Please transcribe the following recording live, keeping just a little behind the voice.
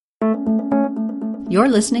You're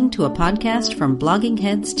listening to a podcast from Blogging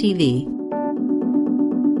Heads TV.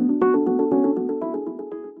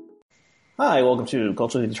 Hi, welcome to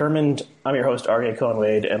Culturally Determined. I'm your host, Aryeh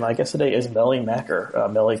Cohen-Wade, and my guest today is Mellie Macker.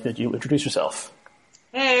 Mellie, could you introduce yourself?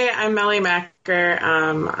 Hey, I'm Mellie Macker.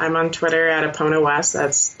 I'm on Twitter at Epona West.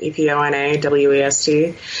 That's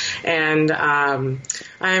EPONAWEST. And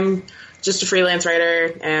I'm just a freelance writer,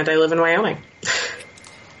 and I live in Wyoming.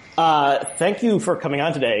 Thank you for coming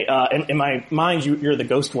on today. In my mind, you're the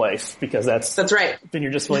ghost wife, because that's right. Been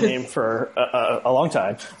your display name for a long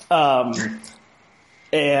time. So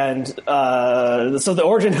the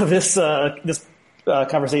origin of this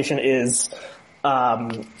conversation is,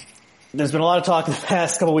 there's been a lot of talk in the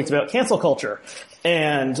past couple of weeks about cancel culture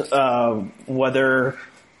and whether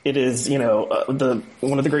it is, one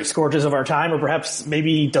of the great scourges of our time, or perhaps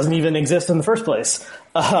maybe doesn't even exist in the first place.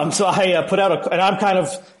 So I put out and I'm kind of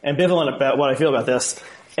ambivalent about what I feel about this,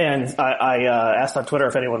 and I asked on Twitter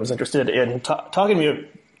if anyone was interested in talking to me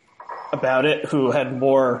about it, who had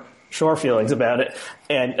more sure feelings about it,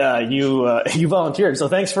 and you volunteered. So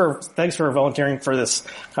thanks for volunteering for this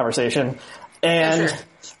conversation. And sure.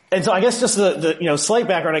 And so I guess just the slight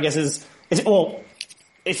background, I guess, is it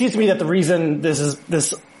seems to me that the reason this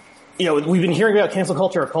we've been hearing about cancel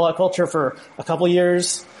culture or call-out culture for a couple of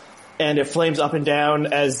years, and it flames up and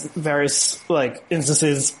down as various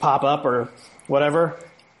instances pop up or whatever.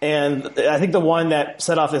 And I think the one that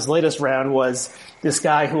set off this latest round was this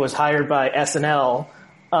guy who was hired by SNL,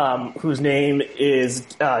 whose name is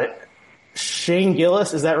Shane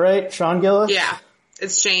Gillis. Is that right? Sean Gillis? Yeah,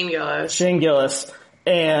 it's Shane Gillis. Shane Gillis.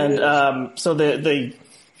 And so the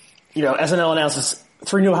SNL announces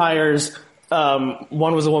 3 new hires.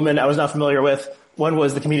 One was a woman I was not familiar with. One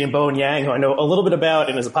was the comedian Bowen Yang, who I know a little bit about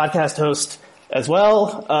and is a podcast host as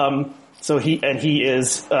well. So he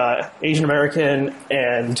is Asian American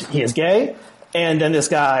and he is gay. And then this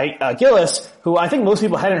guy Gillis, who I think most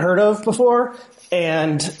people hadn't heard of before,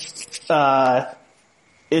 and is a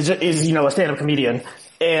stand-up comedian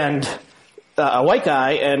and a white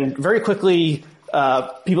guy. And very quickly,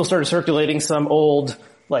 people started circulating some old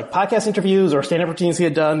podcast interviews or stand-up routines he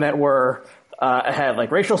had done that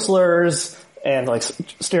had racial slurs and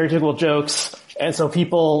stereotypical jokes. And so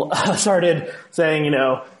people started saying,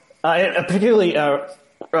 particularly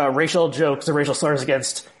racial jokes or racial slurs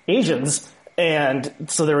against Asians. And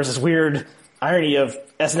so there was this weird irony of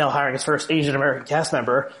SNL hiring its first Asian American cast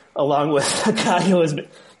member, along with a guy who was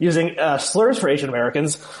using slurs for Asian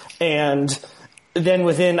Americans. And then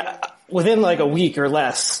within a week or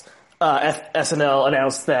less, SNL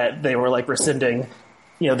announced that they were rescinding,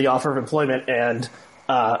 the offer of employment, and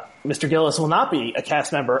Mr. Gillis will not be a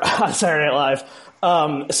cast member on Saturday Night Live.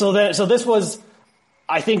 So this was,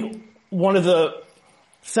 I think, one of the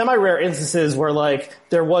semi-rare instances where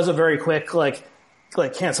there was a very quick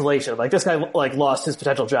cancellation. This guy lost his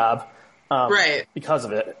potential job right, because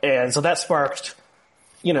of it, and so that sparked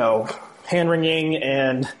hand-wringing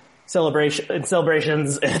and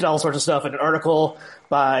celebrations and all sorts of stuff. And an article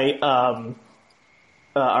by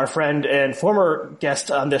our friend and former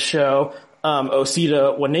guest on this show,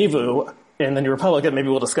 Osita Wanevu, in the New Republic, that maybe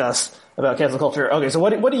we'll discuss about cancel culture. Okay, so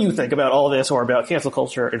what do you think about all this, or about cancel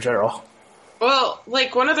culture in general? Well,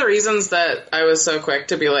 one of the reasons that I was so quick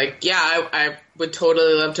to be I would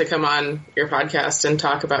totally love to come on your podcast and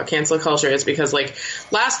talk about cancel culture is because,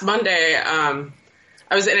 last Monday, I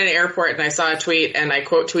was in an airport and I saw a tweet and I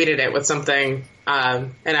quote tweeted it with something,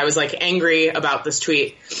 and I was angry about this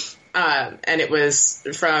tweet. And it was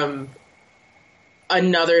from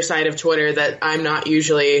another side of Twitter that I'm not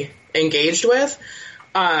usually engaged with.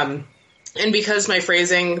 And because the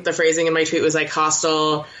phrasing in my tweet was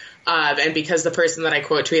hostile, and because the person that I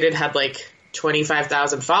quote tweeted had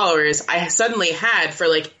 25,000 followers, I suddenly had for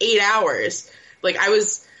 8 hours,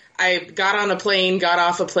 I got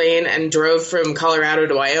off a plane and drove from Colorado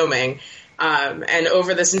to Wyoming. And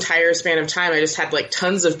over this entire span of time, I just had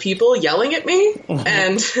tons of people yelling at me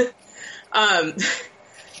and,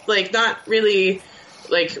 not really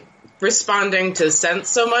responding to sense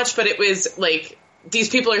so much, but it was these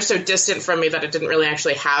people are so distant from me that it didn't really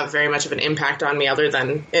actually have very much of an impact on me other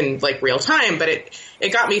than in real time. But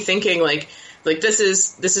it got me thinking this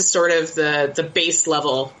is sort of the base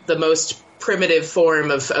level, the most primitive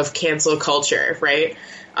form of cancel culture, right?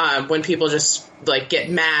 When people just get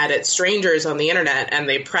mad at strangers on the internet and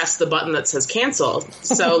they press the button that says cancel.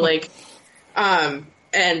 So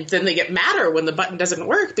and then they get madder when the button doesn't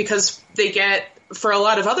work because they get, for a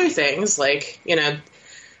lot of other things,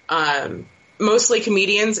 mostly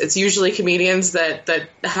comedians. It's usually comedians that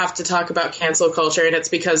have to talk about cancel culture, and it's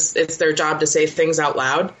because it's their job to say things out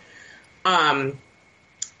loud.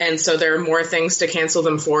 And so there are more things to cancel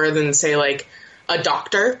them for than, say, like, a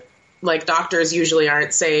doctor. Like, doctors usually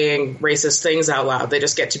aren't saying racist things out loud. They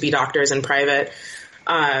just get to be doctors in private.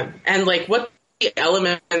 And, like, what the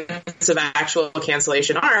elements of actual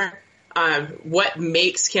cancellation are, what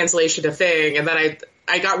makes cancellation a thing. And then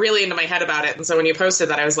I got really into my head about it. And so when you posted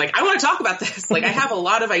that, I was like, I want to talk about this. Like, I have a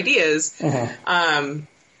lot of ideas. And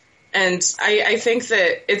I think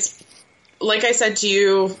that it's, like I said to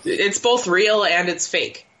you, it's both real and it's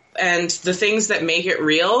fake. And the things that make it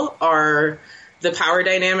real are the power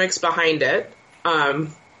dynamics behind it, and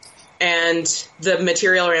the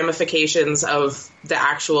material ramifications of the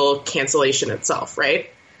actual cancellation itself, right?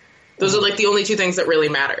 Those are, like, the only two things that really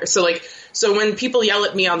matter. So, like, so when people yell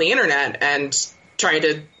at me on the internet and try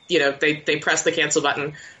to, you know, they press the cancel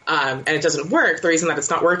button, and it doesn't work, the reason that it's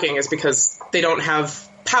not working is because they don't have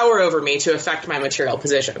power over me to affect my material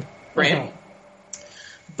position, right?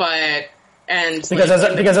 But, and... Because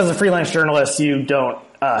as a freelance journalist, you don't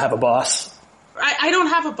have a boss. I don't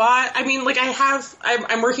have a bot. I mean, like,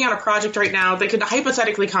 I'm working on a project right now. They could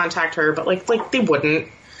hypothetically contact her, but like they wouldn't.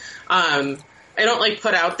 I don't, like,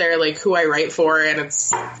 put out there, like, who I write for, and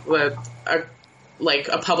it's a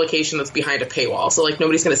publication that's behind a paywall, so, like,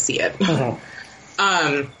 nobody's gonna see it. And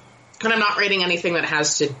I'm not writing anything that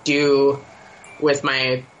has to do with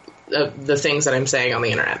my the things that I'm saying on the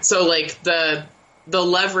internet. So, like, the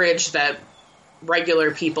leverage that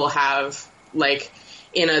regular people have, like,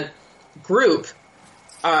 in a group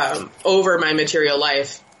over my material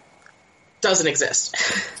life doesn't exist.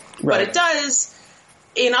 Right. But it does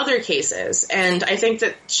in other cases. And I think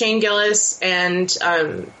that Shane Gillis and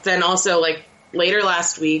then also, like, later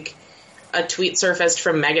last week, a tweet surfaced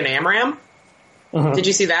from Megan Amram. Did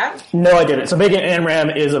you see that? No, I didn't. So Megan Amram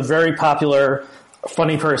is a very popular,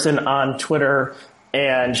 funny person on Twitter.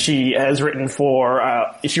 And she has written for,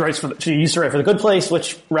 she used to write for The Good Place,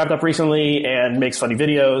 which wrapped up recently, and makes funny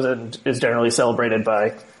videos and is generally celebrated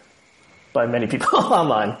by many people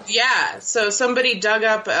online. Yeah. So somebody dug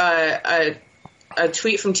up a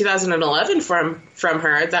tweet from 2011 from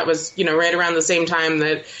her that was, you know, right around the same time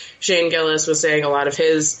that Shane Gillis was saying a lot of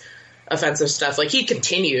his offensive stuff. Like, he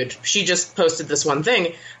continued. She just posted this one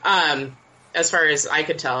thing, as far as I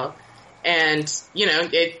could tell. And, you know,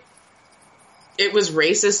 it was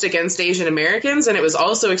racist against Asian Americans, and it was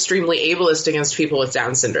also extremely ableist against people with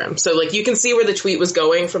Down syndrome. So, like, you can see where the tweet was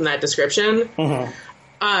going from that description. And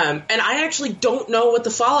I actually don't know what the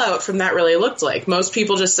fallout from that really looked like. Most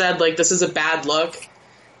people just said, like, this is a bad look,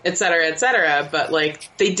 et cetera, et cetera. But, like,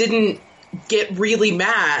 they didn't get really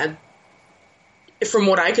mad. From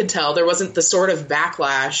what I could tell, there wasn't the sort of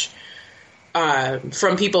backlash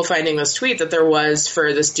from people finding this tweet that there was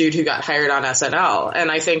for this dude who got hired on SNL.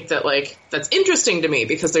 And I think that, like, that's interesting to me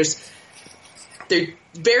because they're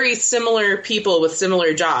very similar people with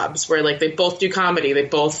similar jobs where, like, they both do comedy. They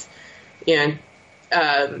both, you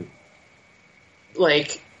know,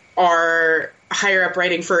 like, are higher up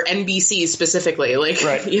writing for NBC specifically. Like,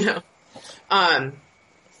 right. You know, and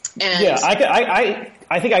yeah,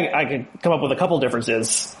 I think I could come up with a couple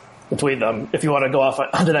differences between them, if you want to go off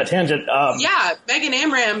onto that tangent. Yeah, Megan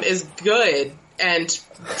Amram is good, and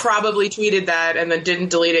probably tweeted that and then didn't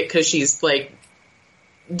delete it because she's, like,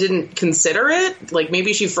 didn't consider it. Like,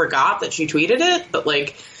 maybe she forgot that she tweeted it, but,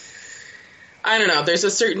 like, I don't know. There's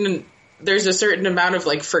a certain amount of,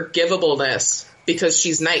 like, forgivableness because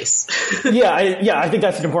she's nice. I think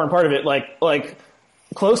that's an important part of it. Like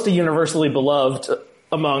close to universally beloved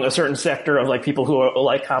among a certain sector of, like, people who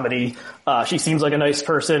like comedy. She seems like a nice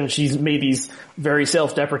person. She's made these very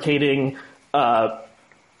self-deprecating,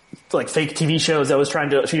 like, fake TV shows that was trying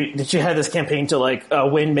to, she had this campaign to, like,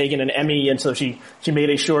 win Megan an Emmy. And so she made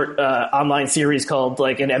a short, online series called,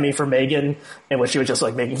 like, An Emmy for Megan, in which she was just,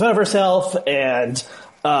 like, making fun of herself. And,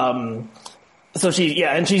 so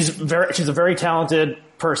she's a very talented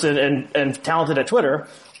person and talented at Twitter.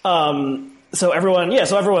 So everyone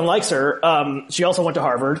likes her. She also went to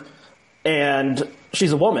Harvard, and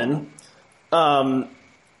she's a woman. And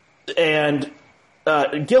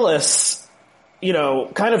Gillis, you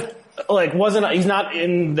know, kind of, like, he's not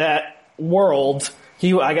in that world.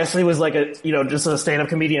 I guess he was like just a stand-up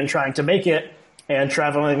comedian trying to make it and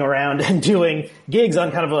traveling around and doing gigs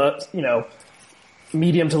on kind of a, you know,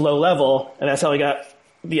 medium to low level. And that's how he got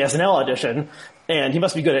the SNL audition. And he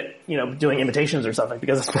must be good at, you know, doing imitations or something,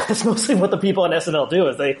 because that's mostly what the people on SNL do,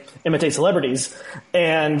 is they imitate celebrities.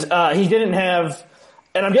 And he didn't have,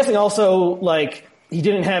 and I'm guessing also, like, he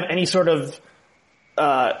didn't have any sort of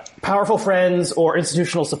powerful friends or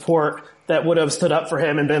institutional support that would have stood up for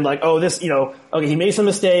him and been like, oh, this, you know, okay, he made some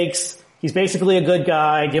mistakes. He's basically a good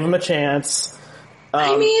guy. Give him a chance.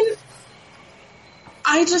 I mean,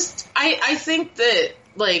 I think that,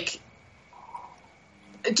 like,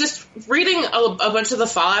 just reading a bunch of the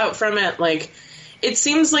fallout from it, like, it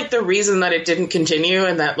seems like the reason that it didn't continue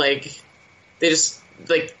and that, like, they just,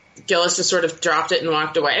 like, Gillis just sort of dropped it and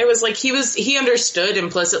walked away. It was like he understood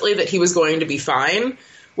implicitly that he was going to be fine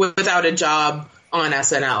without a job on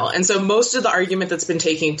SNL. And so most of the argument that's been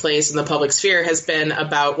taking place in the public sphere has been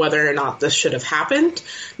about whether or not this should have happened,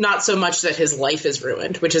 not so much that his life is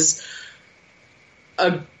ruined, which is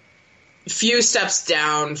a few steps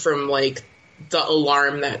down from, like, the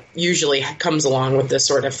alarm that usually comes along with this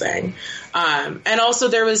sort of thing. And also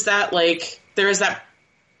there was that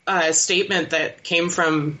statement that came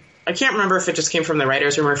from, I can't remember if it just came from the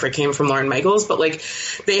writer's room or if it came from Lorne Michaels, but, like,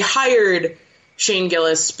 they hired Shane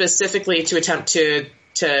Gillis specifically to attempt to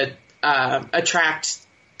attract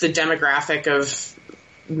the demographic of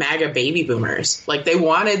MAGA baby boomers. Like, they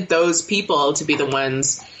wanted those people to be the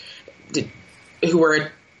ones who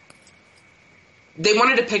were, they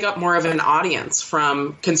wanted to pick up more of an audience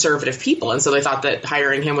from conservative people, and so they thought that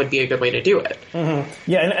hiring him would be a good way to do it. Mm-hmm.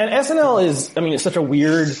 Yeah, and SNL is, I mean, it's such a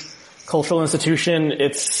weird cultural institution.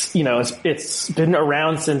 It's, you know, it's been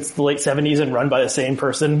around since the late 70s and run by the same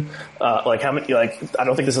person. Like, how many, like, I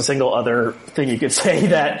don't think there's a single other thing you could say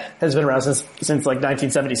that has been around since like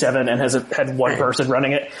 1977 and has had one person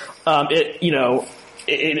running it.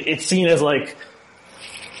 It's seen as, like,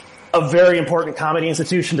 a very important comedy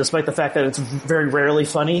institution, despite the fact that it's very rarely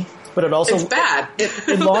funny. But it also, it's bad.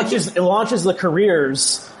 it launches the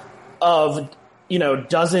careers of, you know,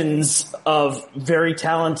 dozens of very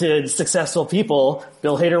talented, successful people.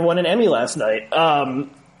 Bill Hader won an Emmy last night.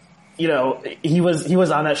 You know, he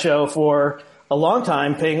was on that show for a long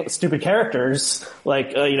time, playing stupid characters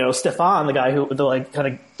like, Stefan, the guy the, like, kind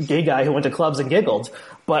of gay guy who went to clubs and giggled.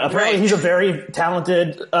 But apparently he's a very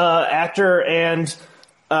talented actor, and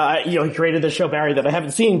he created this show Barry that I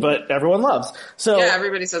haven't seen, but everyone loves. So yeah,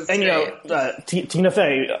 everybody says it's great. Tina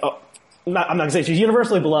Fey. I'm not going to say she's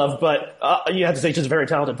universally beloved, but you have to say she's a very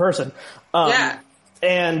talented person. But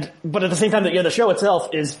at the same time, the show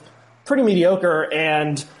itself is pretty mediocre,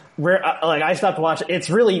 and I stopped watching. It's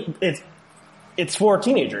for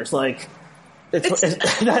teenagers. Like,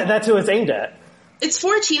 that's who it's aimed at. It's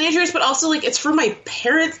for teenagers, but also, like, it's for my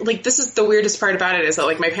parents. Like, this is the weirdest part about it, is that,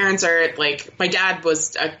 like, my parents are, like, my dad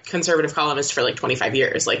was a conservative columnist for, like, 25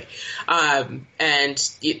 years. Like, my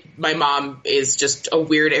mom is just a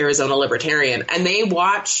weird Arizona libertarian. And they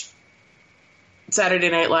watch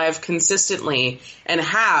Saturday Night Live consistently and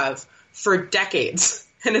have for decades.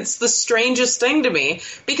 And it's the strangest thing to me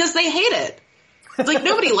because they hate it. Like,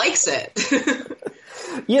 nobody likes it.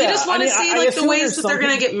 Yeah, they just want to see the ways that they're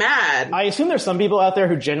going to get mad. I assume there's some people out there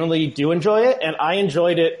who genuinely do enjoy it, and I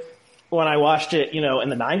enjoyed it when I watched it, in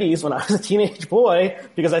the 90s when I was a teenage boy,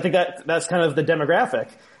 because I think that's kind of the demographic.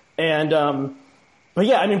 And,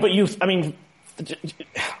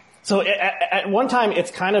 so at one time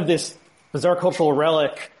it's kind of this bizarre cultural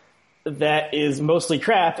relic that is mostly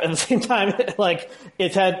crap. At the same time, like,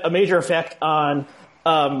 it's had a major effect on,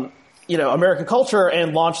 American culture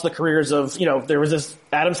and launched the careers of, there was this,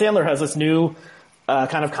 Adam Sandler has this new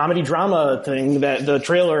kind of comedy drama thing that the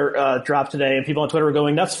trailer dropped today, and people on Twitter were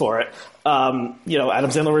going nuts for it. Adam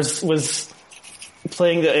Sandler was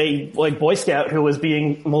playing a Boy Scout who was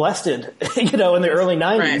being molested, in the early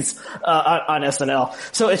 90s on SNL.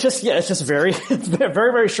 So it's just very,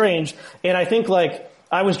 very, very strange. And I think, like,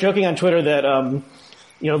 I was joking on Twitter that,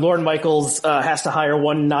 Lorne Michaels has to hire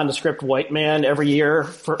one nondescript white man every year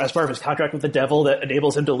as part of his contract with the devil that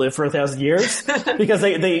enables him to live for 1,000 years, because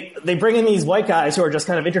they bring in these white guys who are just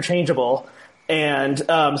kind of interchangeable, and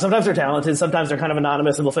sometimes they're talented, sometimes they're kind of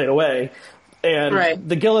anonymous and they'll fade away. And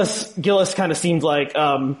the Gillis kind of seemed like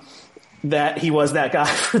that he was that guy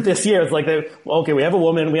for this year. It's like, we have a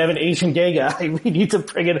woman, we have an Asian gay guy, we need to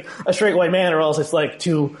bring in a straight white man, or else it's like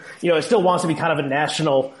it still wants to be kind of a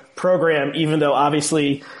national program, even though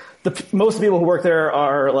obviously most people who work there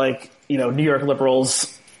are, like, New York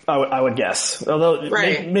liberals, I would guess. Although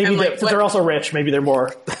maybe they're also rich, maybe they're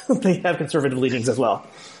more they have conservative leanings as well.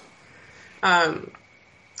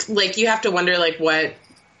 Like, you have to wonder, like, what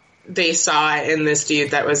they saw in this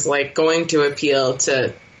dude that was, like, going to appeal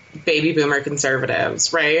to baby boomer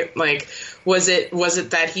conservatives, right? Like, was it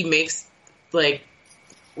that he makes, like,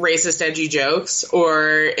 racist, edgy jokes, or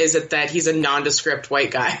is it that he's a nondescript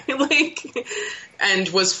white guy, like, and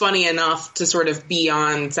was funny enough to sort of be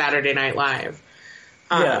on Saturday Night Live?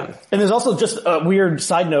 And there's also, just a weird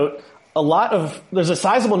side note, there's a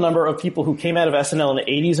sizable number of people who came out of SNL in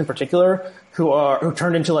the 80s in particular who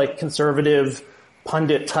turned into, like, conservative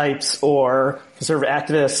pundit types or conservative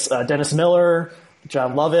activists. Dennis Miller,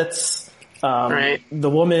 John Lovitz, Right. The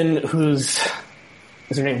woman is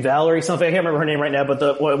her name Valerie something? I can't remember her name right now,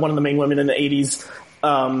 but one of the main women in the 80s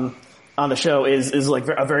on the show is like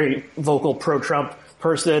a very vocal pro-Trump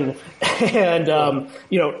person. And,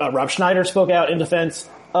 Rob Schneider spoke out in defense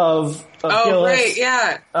of Gillis. Right,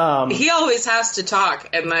 yeah. He always has to talk,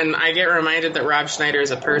 and then I get reminded that Rob Schneider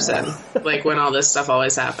is a person, like when all this stuff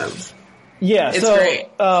always happens. Yeah, it's great.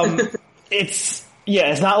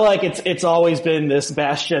 It's not like it's always been this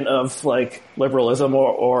bastion of like liberalism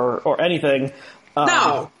or anything.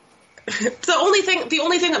 No. The only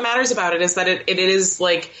thing that matters about it is that it is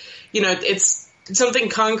like, it's something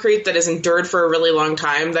concrete that is endured for a really long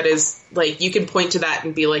time, that is like, you can point to that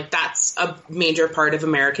and be like, that's a major part of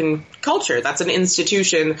American culture. That's an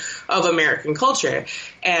institution of American culture.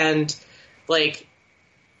 And like,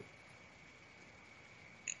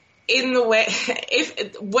 in the way,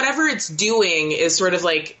 if whatever it's doing is sort of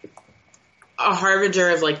like a harbinger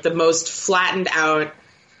of like the most flattened out,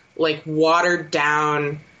 like watered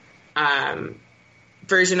down,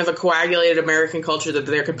 version of a coagulated American culture that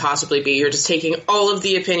there could possibly be. You're just taking all of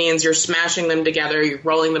the opinions, you're smashing them together, you're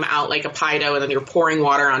rolling them out like a pie dough, and then you're pouring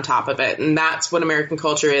water on top of it. And that's what American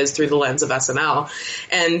culture is through the lens of SNL.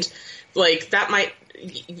 And like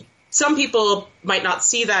some people might not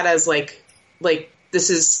see that as like this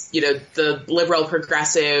is, the liberal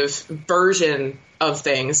progressive version of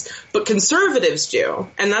things, but conservatives do.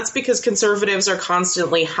 And that's because conservatives are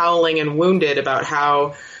constantly howling and wounded about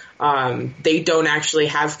how they don't actually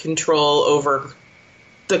have control over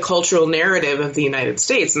the cultural narrative of the United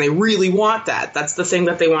States, and they really want that. That's the thing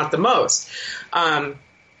that they want the most. And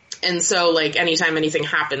so, like, anytime anything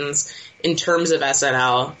happens in terms of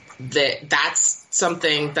SNL, that's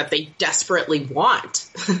something that they desperately want.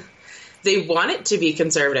 They want it to be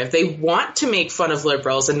conservative. They want to make fun of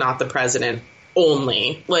liberals and not the president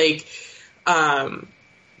only. Like,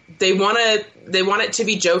 they want it to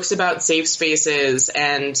be jokes about safe spaces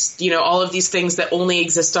and, all of these things that only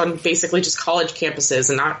exist on basically just college campuses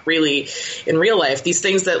and not really in real life. These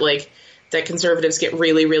things that that conservatives get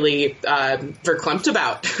really, really verklempt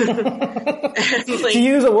about. And, to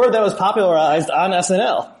use a word that was popularized on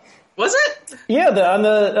SNL. Was it? Yeah, on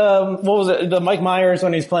the what was it? The Mike Myers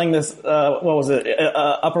when he's playing this. What was it?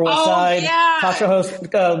 Upper West Side talk show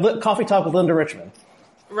host, Coffee Talk with Linda Richmond.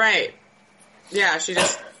 Right. Yeah, she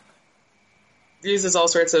just uses all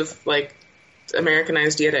sorts of like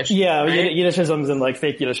Americanized Yiddish. Yeah, right? Yiddishisms and like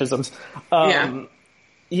fake Yiddishisms. Yeah.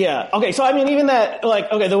 Yeah. Okay. So I mean, even that, like,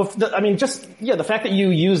 okay. The fact that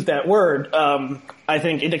you used that word, I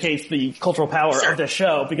think indicates the cultural power of this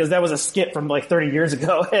show, because that was a skit from like 30 years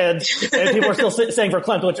ago, and people are still saying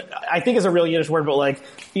verklempt, which I think is a real Yiddish word, but like,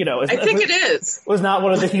 I think it is. Was not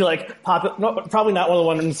one of the like probably not one of the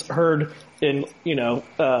ones heard in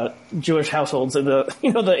Jewish households in the the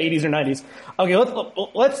 80s or 90s. Okay.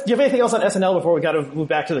 Let's. Do you have anything else on SNL before we got to move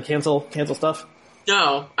back to the cancel stuff?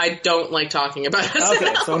 No, I don't like talking about SNL.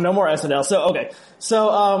 Okay, so no more SNL.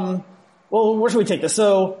 So, where should we take this?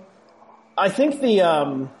 So, I think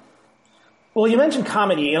you mentioned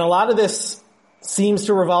comedy, and a lot of this seems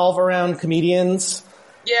to revolve around comedians.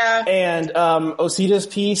 Yeah. And, Osita's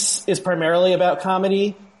piece is primarily about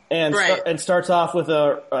comedy, and starts off with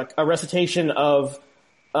a recitation of,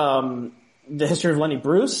 the history of Lenny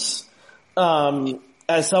Bruce,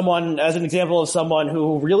 as an example of someone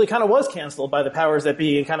who really kind of was canceled by the powers that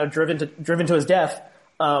be and kind of driven to his death,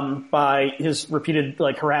 by his repeated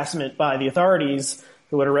like harassment by the authorities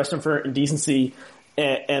who would arrest him for indecency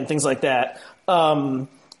and things like that. And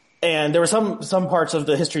there were some parts of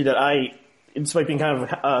the history that I, despite being kind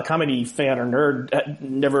of a comedy fan or nerd,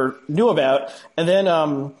 never knew about. And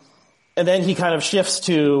then he kind of shifts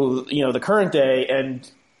to, the current day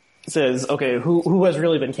and says, okay, who has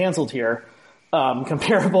really been canceled here?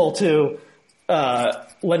 Comparable to,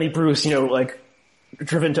 Lenny Bruce,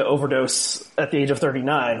 driven to overdose at the age of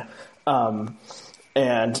 39.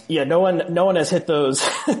 And yeah, no one has hit those.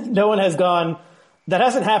 No one has gone, that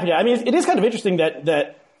hasn't happened yet. I mean, it is kind of interesting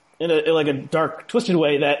that in a dark, twisted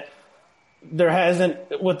way that there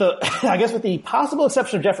hasn't, with the possible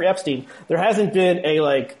exception of Jeffrey Epstein, there hasn't been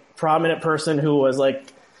a prominent person who was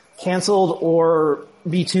canceled or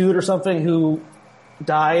B2'd or something who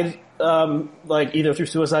died either through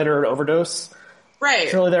suicide or an overdose. Right.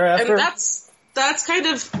 Shortly thereafter. And that's kind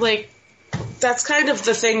of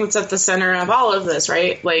the thing that's at the center of all of this,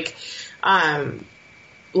 right?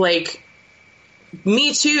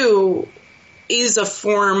 Me Too is a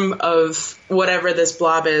form of whatever this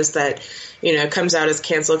blob is that, comes out as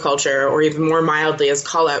cancel culture, or even more mildly as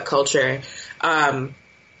call out culture. And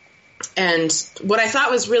what I thought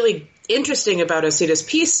was really interesting about Osita's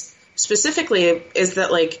piece specifically is that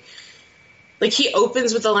like, he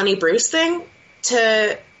opens with the Lenny Bruce thing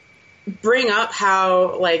to bring up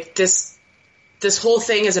how, like, this whole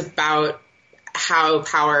thing is about how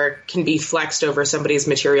power can be flexed over somebody's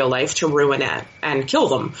material life to ruin it and kill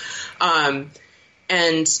them.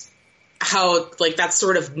 And how, like, that's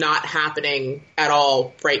sort of not happening at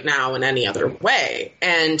all right now in any other way.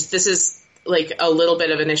 And this is, like, a little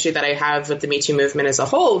bit of an issue that I have with the Me Too movement as a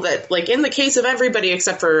whole, that, like, in the case of everybody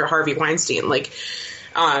except for Harvey Weinstein, like,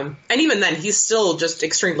 and even then, he's still just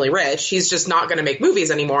extremely rich. He's just not going to make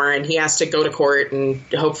movies anymore, and he has to go to court, and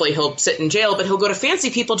hopefully he'll sit in jail, but he'll go to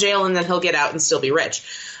fancy people jail, and then he'll get out and still be rich.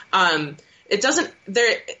 There's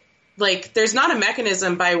not a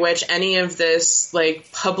mechanism by which any of this,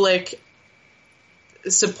 like, public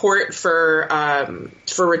support for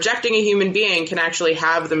rejecting a human being can actually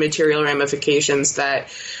have the material ramifications that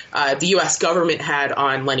the U.S. government had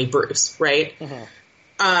on Lenny Bruce, right?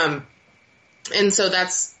 Mm-hmm. And so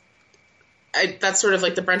that's sort of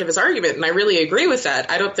like the brunt of his argument, and I really agree with that.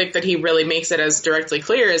 I don't think that he really makes it as directly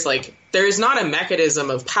clear as, like, there is not a mechanism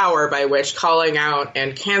of power by which calling out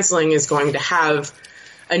and canceling is going to have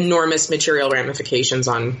enormous material ramifications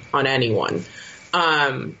on anyone.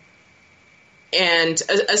 And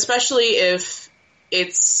especially if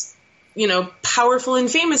it's, you know, powerful and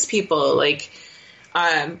famous people. Like,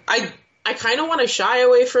 I kind of want to shy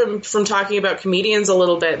away from talking about comedians a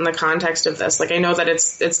little bit in the context of this. Like, I know that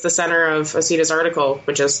it's the center of Asita's article,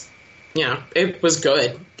 which is, you know, it was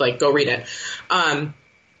good. Like, go read it.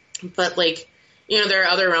 But, like, you know, there are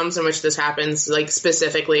other realms in which this happens, like,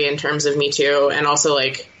 specifically in terms of Me Too. And also,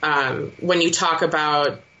 like, when you talk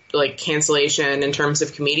about, like, cancellation in terms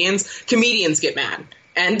of comedians get mad.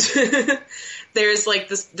 And there's, like,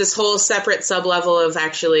 this whole separate sub-level of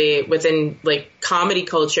actually within, like, comedy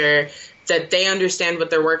culture that they understand what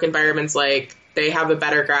their work environment's like. They have a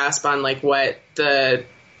better grasp on, like, what the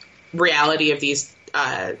reality of these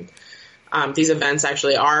events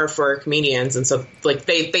actually are for comedians. And so, like,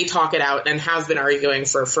 they talk it out and have been arguing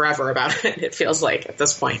for forever about it, it feels like, at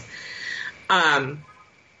this point.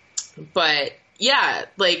 But yeah,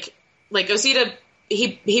 like Asita,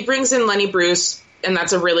 he brings in Lenny Bruce, and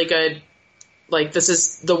that's a really good, like, this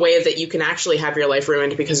is the way that you can actually have your life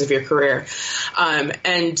ruined because of your career.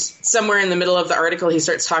 And somewhere in the middle of the article, he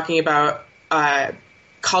starts talking about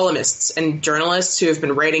columnists and journalists who have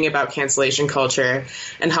been writing about cancellation culture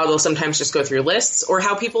and how they'll sometimes just go through lists, or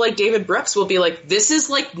how people like David Brooks will be like, this is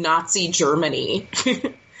like Nazi Germany.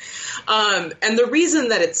 And the reason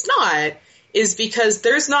that it's not is because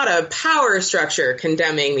there's not a power structure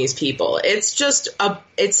condemning these people. It's just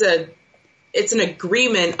it's an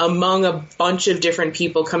agreement among a bunch of different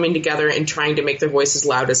people coming together and trying to make their voices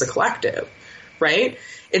loud as a collective, right?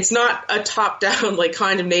 It's not a top-down, like,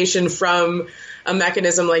 condemnation from a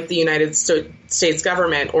mechanism like the United States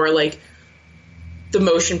government or, like, the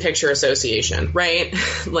Motion Picture Association, right?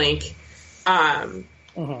 Like,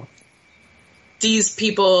 these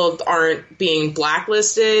people aren't being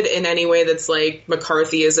blacklisted in any way that's, like,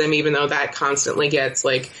 McCarthyism, even though that constantly gets,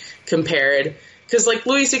 like, compared. Because, like,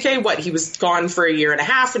 Louis C.K., he was gone for a year and a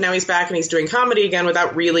half, and now he's back and he's doing comedy again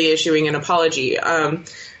without really issuing an apology.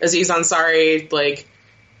 Aziz Ansari, like,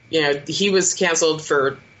 you know, he was canceled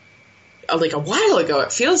for, like, a while ago,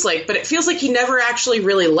 it feels like, but it feels like he never actually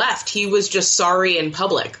really left. He was just sorry in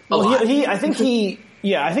public a lot. I think he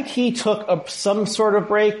took some sort of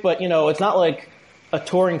break, but, you know, it's not like a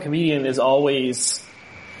touring comedian is always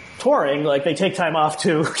touring. Like, they take time off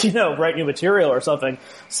to, you know, write new material or something.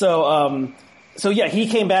 So yeah, he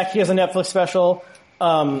came back. He has a Netflix special.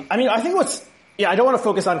 I mean, I think I don't want to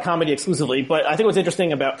focus on comedy exclusively, but I think what's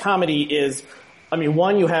interesting about comedy is, I mean,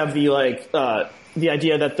 one, you have the, like, the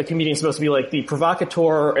idea that the comedian is supposed to be, like, the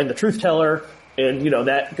provocateur and the truth teller. And, you know,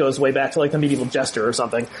 that goes way back to, like, the medieval jester or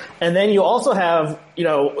something. And then you also have, you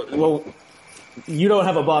know, well, you don't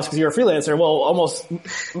have a boss because you're a freelancer. Well, almost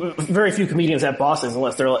very few comedians have bosses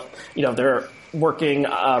unless they're, you know, they're working,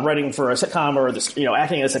 writing for a sitcom or this, you know,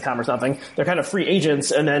 acting in a sitcom or something. They're kind of free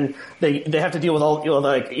agents, and then they have to deal with all, you know,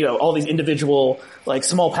 like, you know, all these individual, like,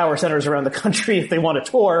 small power centers around the country if they want to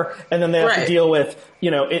tour, and then they have to deal with,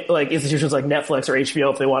 you know, like, institutions like Netflix or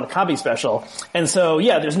HBO if they want a comedy special. And so,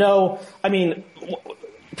 yeah, there's no, I mean,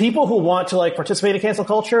 people who want to, like, participate in cancel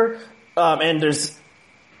culture, and there's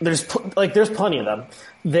plenty of them.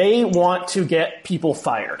 They want to get people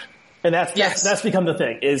fired. And that's become the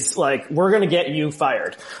thing, is, like, we're gonna get you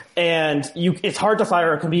fired. And it's hard to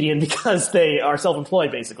fire a comedian because they are self-employed,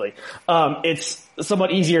 basically. It's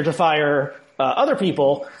somewhat easier to fire, other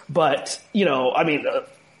people, but, you know, I mean,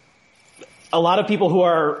 a lot of people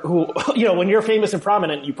who, when you're famous and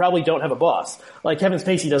prominent, you probably don't have a boss. Like Kevin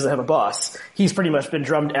Spacey doesn't have a boss. He's pretty much been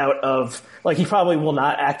drummed out of, like, he probably will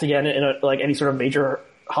not act again in any sort of major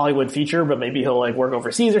Hollywood feature, but maybe he'll like work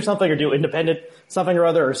overseas or something, or do independent something or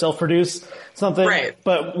other, or self-produce something. Right.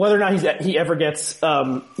 But whether or not he ever gets,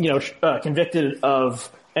 convicted of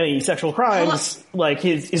any sexual crimes, like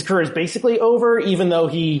his career is basically over, even though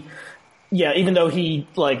he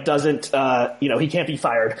like doesn't, he can't be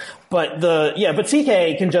fired. But but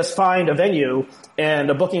CK can just find a venue and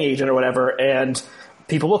a booking agent or whatever, and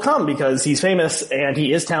people will come because he's famous and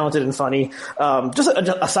he is talented and funny. Just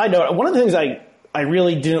a side note, one of the things I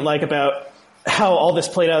really didn't like about how all this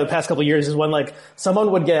played out the past couple of years is when like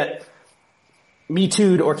someone would get Me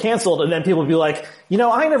Too'd or canceled, and then people would be like,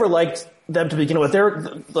 I never liked them to begin with.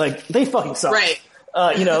 They're like, they fucking suck. Right.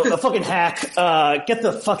 A fucking hack, get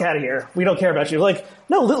the fuck out of here. We don't care about you. Like,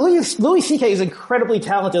 no, Louis C.K. is incredibly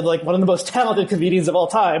talented, like one of the most talented comedians of all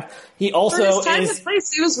time. He also For his time and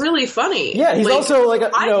place, he was really funny. Yeah, he's also like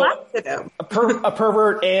I laughed at him. a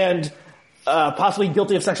pervert and, possibly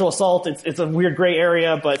guilty of sexual assault. It's a weird gray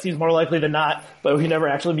area, but it seems more likely than not, but he'll never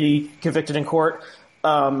actually be convicted in court.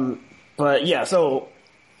 But yeah, so,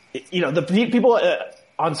 the people,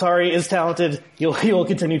 Ansari is talented. He will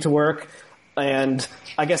continue to work. And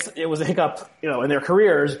I guess it was a hiccup, in their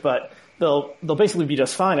careers, but they'll basically be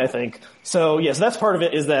just fine, I think. So yes, that's part of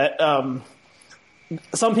it, is that,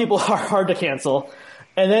 some people are hard to cancel.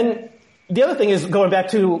 And then the other thing is, going back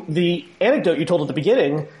to the anecdote you told at the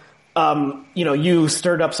beginning, you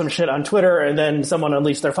stirred up some shit on Twitter and then someone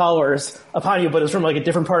unleashed their followers upon you, but it's from like a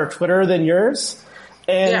different part of Twitter than yours.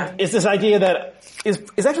 And it's this idea that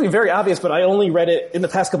is actually very obvious, but I only read it in the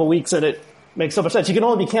past couple of weeks and it makes so much sense. You can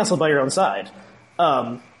only be canceled by your own side.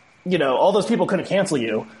 All those people couldn't cancel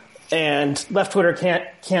you, and left Twitter can't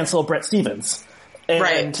cancel Brett Stevens. And,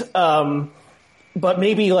 right. But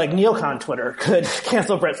maybe like neocon Twitter could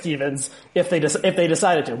cancel Brett Stevens if they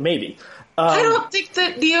decided to, maybe. I don't think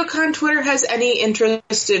that neocon Twitter has any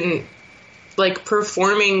interest in like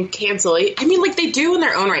performing canceling. I mean, like they do in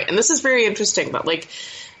their own right. And this is very interesting, but like,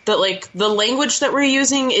 that like the language that we're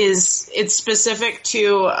using it's specific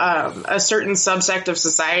to a certain subsect of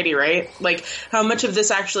society, right? Like how much of this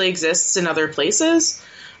actually exists in other places.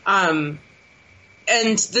 And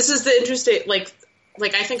this is the interesting, like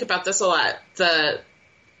I think about this a lot.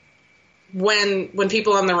 When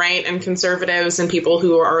people on the right and conservatives and people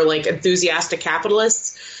who are like enthusiastic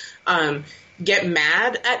capitalists, get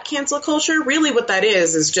mad at cancel culture, really what that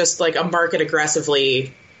is just like a market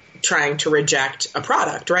aggressively trying to reject a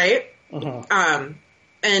product, right? Mm-hmm.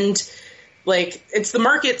 And like it's the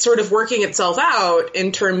market sort of working itself out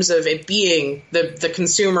in terms of it being the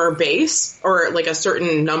consumer base, or like a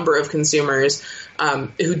certain number of consumers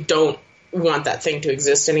who don't want that thing to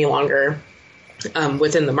exist any longer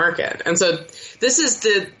within the market. And so this is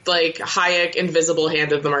the like Hayek invisible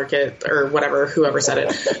hand of the market, or whatever, whoever said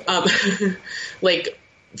it, like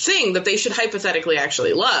thing that they should hypothetically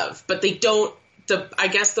actually love, but they don't. I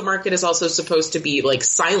guess the market is also supposed to be like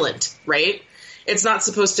silent, right? It's not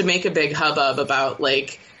supposed to make a big hubbub about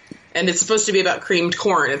like, and it's supposed to be about creamed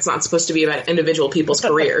corn. It's not supposed to be about individual people's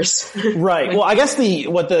careers. Right. Well, I guess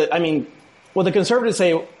what the conservatives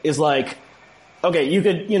say is like, okay, you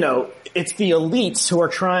could, it's the elites who are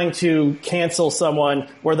trying to cancel someone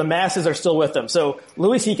where the masses are still with them. So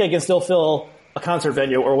Louis C.K. can still fill a concert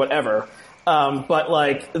venue or whatever. But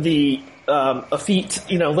like the effete,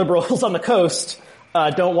 liberals on the coast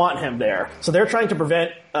don't want him there. So they're trying to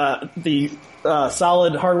prevent the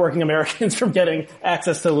solid, hardworking Americans from getting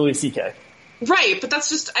access to Louis C.K. Right, but that's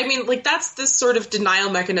just, that's this sort of denial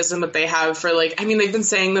mechanism that they have for they've been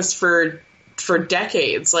saying this for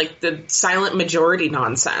decades, like the silent majority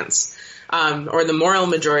nonsense. Or the moral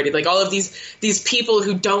majority, like all of these people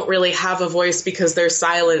who don't really have a voice because they're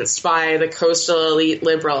silenced by the coastal elite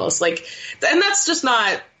liberals. And that's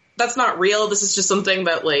not real. This is just something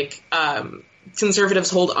that conservatives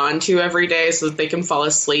hold on to every day so that they can fall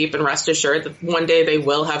asleep and rest assured that one day they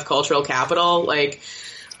will have cultural capital. It's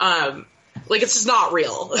just not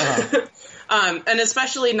real. Uh-huh. And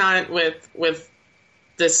especially not with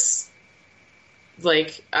this,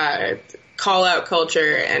 call out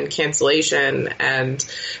culture and cancellation and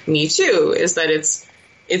Me Too, is that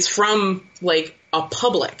it's from a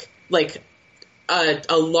public,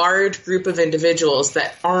 a large group of individuals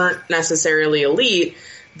that aren't necessarily elite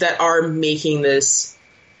that are making this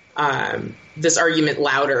argument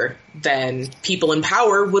louder than people in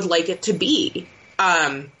power would like it to be.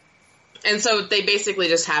 And so they basically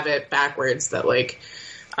just have it backwards that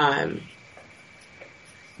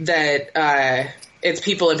it's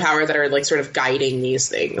people in power that are like sort of guiding these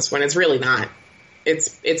things when it's really not.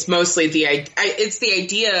 It's mostly it's the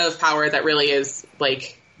idea of power that really is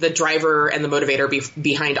like the driver and the motivator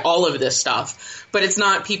behind all of this stuff. But it's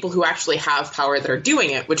not people who actually have power that are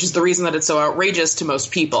doing it, which is the reason that it's so outrageous to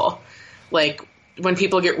most people. Like when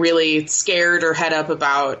people get really scared or head up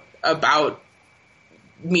about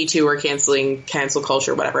Me Too or cancel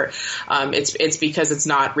culture, whatever, it's because it's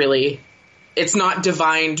not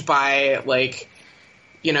divined by like,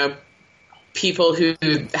 you know, people who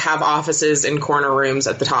have offices in corner rooms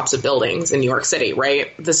at the tops of buildings in New York City,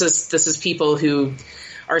 right? This is people who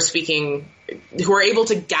are who are able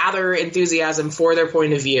to gather enthusiasm for their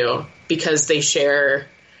point of view because they share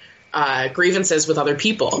grievances with other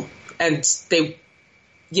people, and they,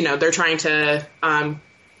 you know, they're trying to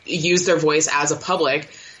use their voice as a public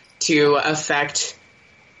to affect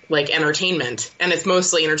like entertainment, and it's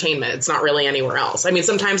mostly entertainment. It's not really anywhere else. I mean,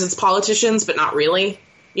 sometimes it's politicians, but not really,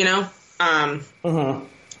 you know?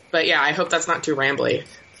 But yeah, I hope that's not too rambly.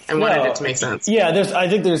 I wanted it to make sense. Yeah, I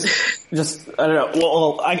think there's just, I don't know.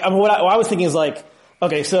 Well, what I was thinking is like,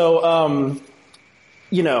 okay, so,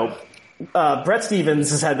 you know, Brett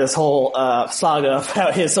Stevens has had this whole saga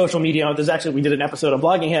about his social media. We did an episode on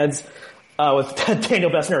Blogging Heads with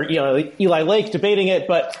Daniel Bessner, Eli Lake debating it,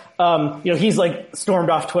 but you know, he's like stormed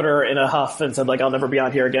off Twitter in a huff and said like, I'll never be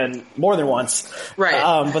on here again more than once. Right.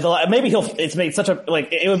 But maybe it's made such a,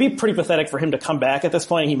 like, it would be pretty pathetic for him to come back at this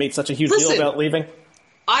point. He made such a huge deal about leaving.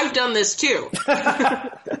 I've done this too.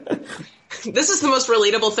 This is the most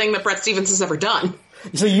relatable thing that Brett Stevens has ever done.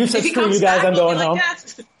 So you said, screw you guys, I'm going home.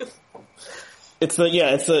 Like, It's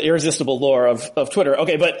the irresistible lure of Twitter.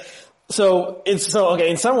 Okay, but in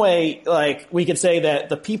some way, like, we could say that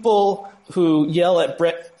the people who yell at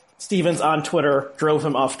Brett Stevens on Twitter drove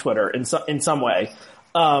him off Twitter in some way.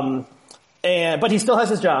 But he still has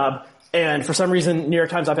his job, and for some reason, New York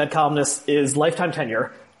Times op-ed columnist is lifetime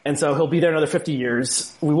tenure, and so he'll be there another 50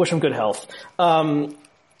 years. We wish him good health. And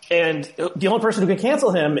the only person who can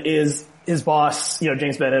cancel him is his boss, you know,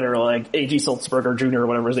 James Bennett or like A.G. Sulzberger Jr. or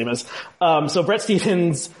whatever his name is. So Brett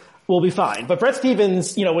Stevens will be fine. But Brett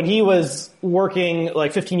Stevens, you know, when he was working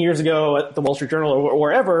like 15 years ago at the Wall Street Journal or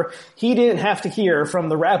wherever, he didn't have to hear from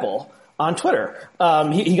the rabble on Twitter.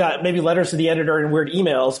 He got maybe letters to the editor and weird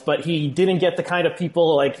emails, but he didn't get the kind of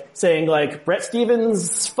people like saying like, Brett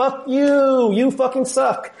Stevens, fuck you, you fucking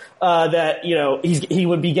suck, that, you know, he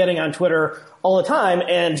would be getting on Twitter all the time.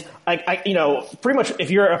 And I, you know, pretty much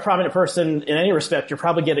if you're a prominent person in any respect, you're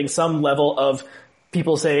probably getting some level of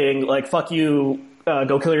people saying like, fuck you,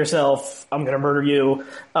 go kill yourself, I'm going to murder you,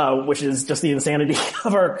 which is just the insanity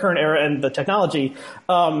of our current era and the technology.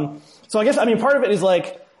 So I guess, I mean, part of it is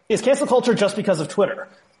like, is cancel culture just because of Twitter?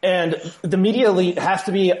 And the media elite has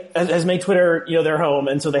made Twitter, you know, their home,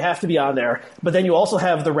 and so they have to be on there. But then you also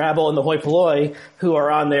have the rabble and the hoi polloi who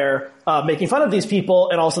are on there, making fun of these people,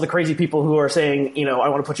 and also the crazy people who are saying, you know, I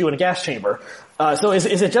want to put you in a gas chamber. So is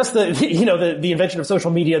it just the invention of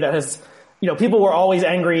social media that has, you know, people were always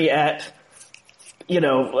angry at, you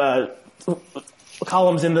know,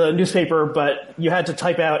 columns in the newspaper, but you had to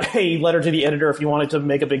type out a letter to the editor if you wanted to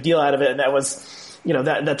make a big deal out of it, and that was, you know,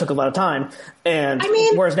 that took a lot of time. And I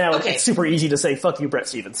mean, whereas now it's super easy to say, fuck you, Brett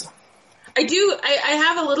Stevens. I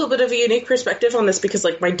have a little bit of a unique perspective on this because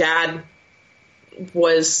like my dad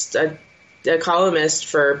was a columnist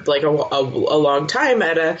for like a long time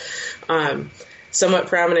at a somewhat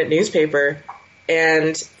prominent newspaper.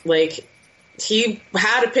 And like he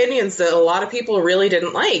had opinions that a lot of people really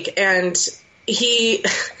didn't like. And he,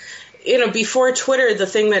 you know, before Twitter, the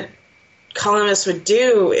thing that columnists would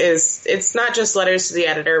do is it's not just letters to the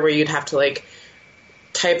editor where you'd have to like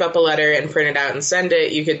type up a letter and print it out and send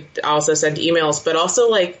it. You could also send emails, but also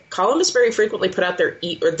like columnists very frequently put out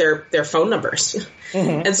their phone numbers.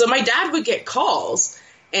 Mm-hmm. And so my dad would get calls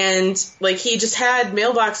and like he just had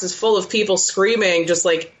mailboxes full of people screaming just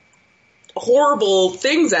like horrible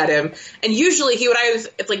things at him. And usually he would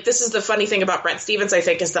like, this is the funny thing about Brett Stevens, I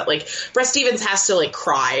think, is that like Brett Stevens has to like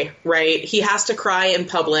cry, right? He has to cry in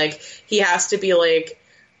public. He has to be like,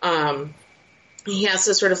 he has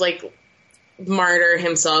to sort of like martyr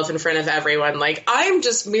himself in front of everyone. Like, I'm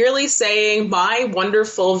just merely saying my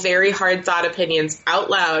wonderful, very hard thought opinions out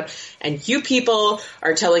loud, and you people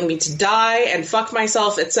are telling me to die and fuck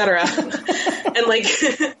myself, etc. And like,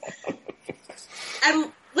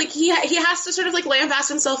 and like he has to sort of like lambast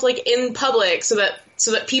himself like in public so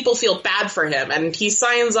that people feel bad for him, and he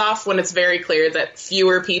signs off when it's very clear that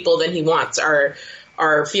fewer people than he wants are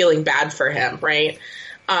feeling bad for him, right?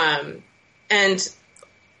 And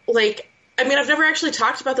like, I mean, I've never actually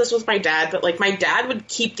talked about this with my dad, but like my dad would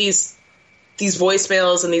keep these these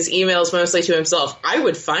voicemails and these emails mostly to himself. I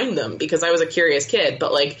would find them because I was a curious kid,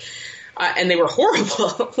 but like, and they were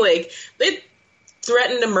horrible. Like, they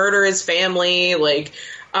threatened to murder his family, like,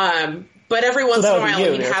 but every once in a while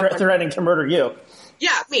he'd have threatening to murder you.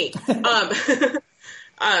 Yeah, me.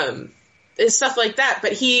 Stuff like that.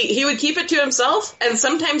 But he would keep it to himself, and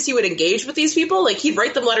sometimes he would engage with these people. Like, he'd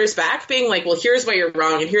write them letters back being like, well, here's why you're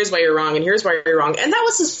wrong, and here's why you're wrong, and here's why you're wrong. And that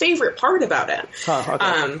was his favorite part about it.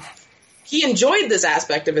 Okay. He enjoyed this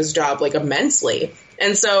aspect of his job, like, immensely.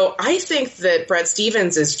 And so I think that Bret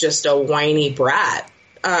Stephens is just a whiny brat.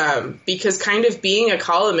 Because kind of being a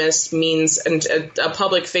columnist means a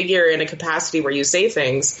public figure in a capacity where you say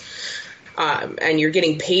things, and you're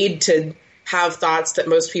getting paid to have thoughts that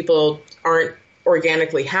most people aren't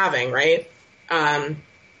organically having, right?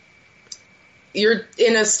 You're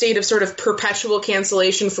in a state of sort of perpetual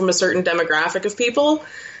cancellation from a certain demographic of people,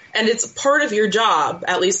 and it's part of your job.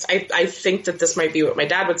 At least I think that this might be what my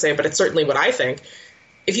dad would say, but it's certainly what I think.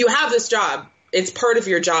 If you have this job, it's part of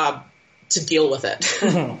your job to deal with it.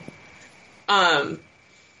 Mm-hmm.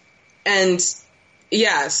 And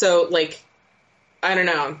yeah, so like, I don't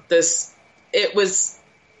know, it was,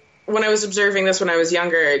 when I was observing this when I was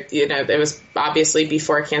younger, you know, it was obviously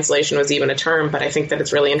before cancellation was even a term, but I think that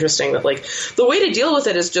it's really interesting that like the way to deal with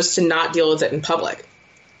it is just to not deal with it in public.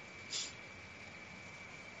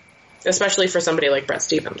 Especially for somebody like Bret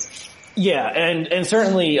Stephens. Yeah, and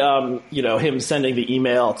certainly, you know, him sending the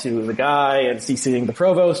email to the guy and CCing the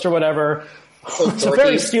provost or whatever. It's a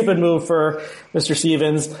very stupid move for Mr.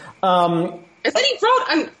 Stephens. And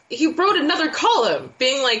then he wrote another column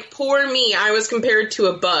being like, poor me, I was compared to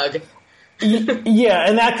a bug. Yeah,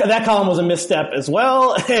 and that column was a misstep as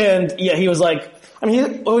well. And yeah, he was like, I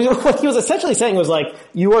mean, what he was essentially saying was like,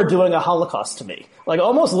 you are doing a Holocaust to me. Like,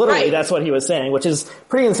 almost literally, right. That's what he was saying, which is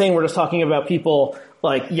pretty insane. We're just talking about people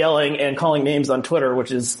like yelling and calling names on Twitter,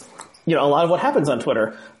 which is, you know, a lot of what happens on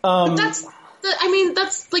Twitter. But that's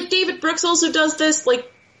like David Brooks also does this.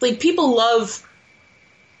 Like people love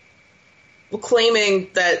claiming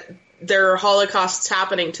that there are holocausts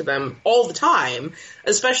happening to them all the time,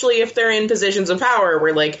 especially if they're in positions of power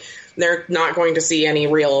where like they're not going to see any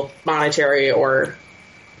real monetary or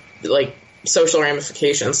like social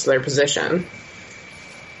ramifications to their position.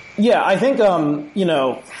 Yeah, I think, you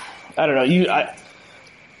know, I don't know,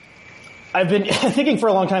 I've been thinking for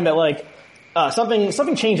a long time that like,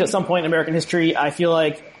 something changed at some point in American history. I feel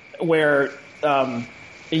like where,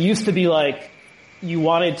 it used to be like you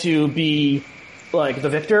wanted to be like the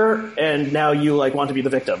victor and now you like want to be the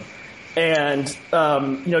victim. And,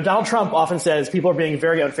 you know, Donald Trump often says people are being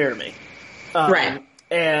very unfair to me. Right.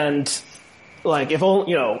 And like, if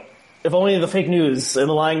only the fake news and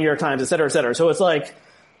the lying New York Times, et cetera, et cetera. So it's like,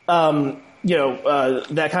 you know,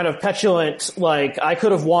 that kind of petulant, like, I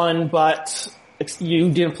could have won, but you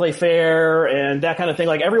didn't play fair, and that kind of thing.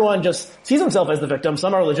 Like, everyone just sees himself as the victim.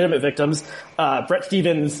 Some are legitimate victims. Bret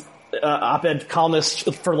Stephens, op-ed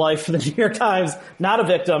columnist for life for the New York Times, not a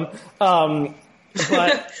victim. But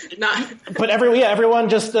everyone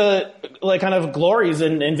just, like, kind of glories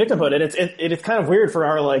in victimhood. And it's kind of weird for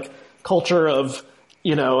our, like, culture of,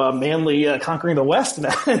 you know, manly conquering the West and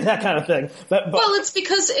that kind of thing. But well, it's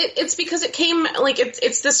because it came like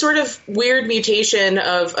it's this sort of weird mutation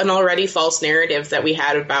of an already false narrative that we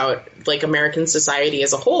had about like American society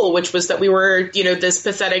as a whole, which was that we were, you know, this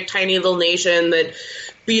pathetic tiny little nation that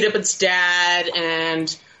beat up its dad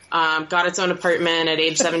and got its own apartment at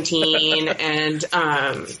age 17 and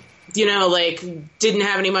you know, like, didn't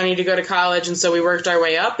have any money to go to college, and so we worked our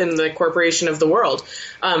way up in the corporation of the world.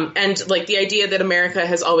 And, like, the idea that America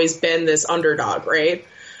has always been this underdog, right?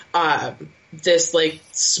 This, like,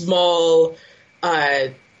 small,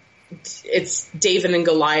 it's David and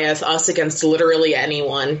Goliath, us against literally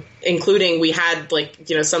anyone, including we had, like,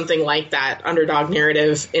 you know, something like that underdog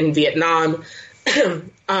narrative in Vietnam.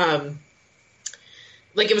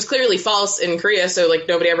 Like, it was clearly false in Korea, so, like,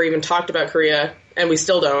 nobody ever even talked about Korea, and we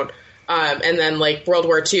still don't. And then, like, World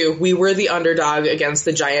War II, we were the underdog against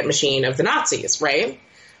the giant machine of the Nazis, right?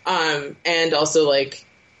 And also, like,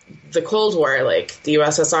 the Cold War, like, the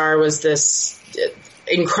USSR was this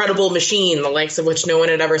incredible machine, the likes of which no one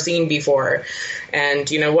had ever seen before.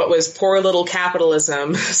 And, you know, what was poor little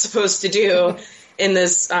capitalism supposed to do in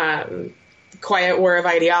this quiet war of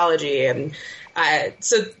ideology? And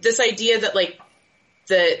so this idea that, like,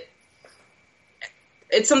 that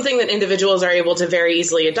it's something that individuals are able to very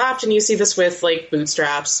easily adopt, and you see this with, like,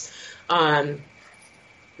 bootstraps.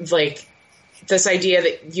 Like, this idea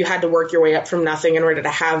that you had to work your way up from nothing in order to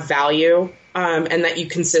have value, and that you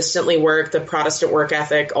consistently work, the Protestant work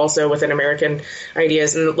ethic also within American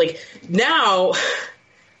ideas. And, like, now,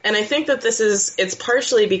 And I think that it's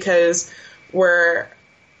partially because we're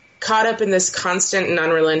caught up in this constant and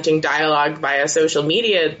unrelenting dialogue via social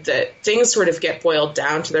media that things sort of get boiled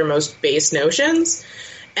down to their most base notions.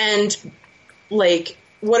 And, like,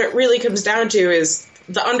 what it really comes down to is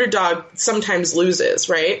the underdog sometimes loses,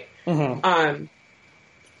 right? Mm-hmm.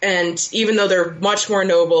 And even though they're much more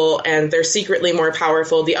noble and they're secretly more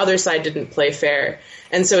powerful, the other side didn't play fair.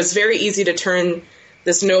 And so it's very easy to turn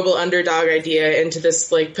this noble underdog idea into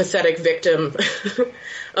this, like, pathetic victim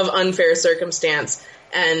of unfair circumstance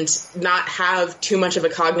and not have too much of a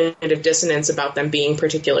cognitive dissonance about them being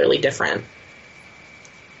particularly different.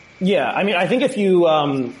 Yeah, I mean, I think if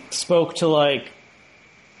you spoke to, like,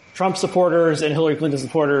 Trump supporters and Hillary Clinton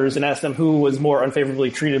supporters and asked them who was more unfavorably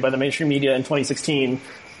treated by the mainstream media in 2016,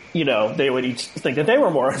 you know, they would each think that they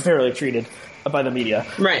were more unfairly treated by the media.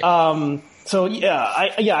 Right. So,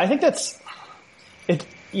 I think that's it.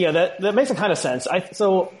 Yeah, that makes a kind of sense.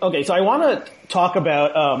 So I want to talk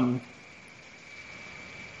about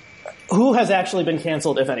who has actually been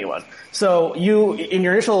canceled, if anyone. So you, in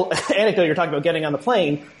your initial anecdote, you're talking about getting on the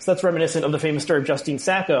plane. So that's reminiscent of the famous story of Justine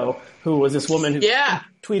Sacco, who was this woman who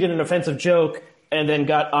tweeted an offensive joke and then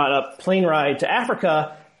got on a plane ride to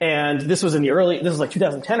Africa. And this was this was like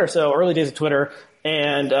 2010 or so, early days of Twitter.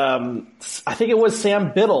 And I think it was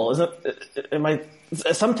Sam Biddle,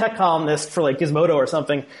 some tech columnist for like Gizmodo or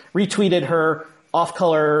something, retweeted her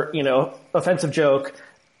off-color, offensive joke,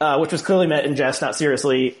 which was clearly meant in jest, not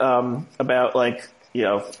seriously, about like,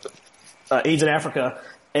 AIDS in Africa.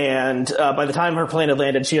 And by the time her plane had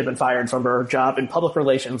landed, she had been fired from her job in public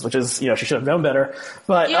relations, which is, she should have known better.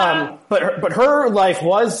 But her life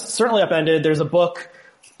was certainly upended. There's a book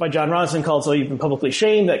by John Ronson called "So You've Been Publicly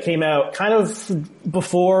Shamed" that came out kind of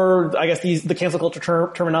before, I guess, the cancel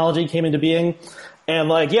culture terminology came into being. And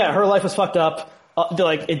her life was fucked up.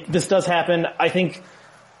 This does happen. I think,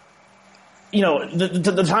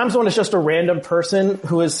 the times when it's just a random person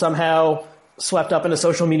who is somehow swept up in a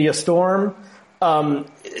social media storm, so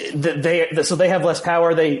they have less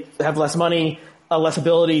power, they have less money, less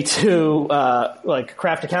ability to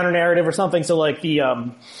craft a counter narrative or something. So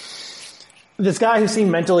this guy who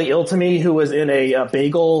seemed mentally ill to me, who was in a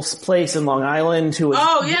bagel place in Long Island, who was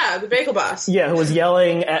the bagel boss, who was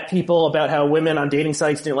yelling at people about how women on dating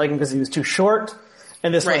sites didn't like him because he was too short.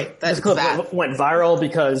 And this clip went viral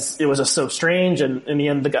because it was just so strange. And in the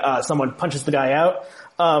end, someone punches the guy out.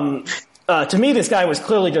 To me, this guy was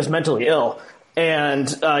clearly just mentally ill. And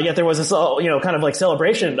yet there was this, kind of like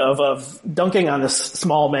celebration of dunking on this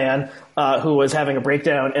small man who was having a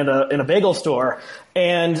breakdown in a bagel store.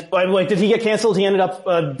 And did he get canceled? He ended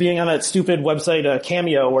up being on that stupid website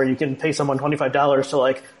Cameo, where you can pay someone $25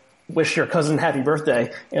 to wish your cousin happy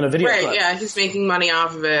birthday in a video clip. Right, yeah, he's making money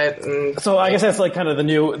off of it. And, so I guess that's kind of the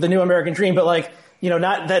new American dream, but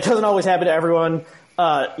that doesn't always happen to everyone.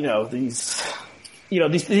 These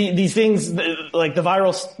things, like the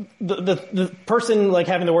viral, the person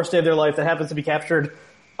having the worst day of their life that happens to be captured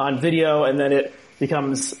on video and then it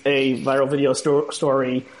becomes a viral video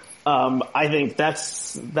story. I think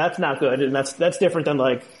that's not good, and that's different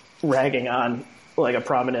than ragging on a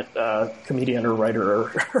prominent comedian or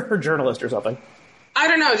writer or journalist or something. I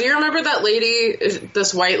don't know. Do you remember that lady,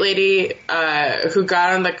 this white lady, who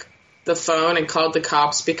got on the phone and called the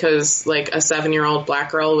cops because a 7-year-old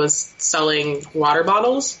black girl was selling water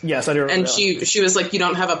bottles? Yes, I do remember. And she was like, "You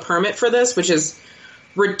don't have a permit for this," which is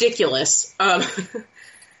ridiculous.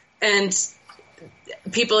 And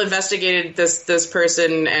people investigated this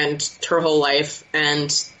person and her whole life,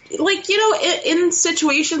 and in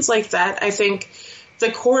situations like that, I think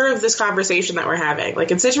the core of this conversation that we're having,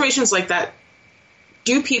 in situations like that,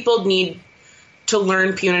 do people need to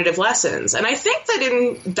learn punitive lessons? And I think that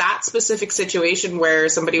in that specific situation where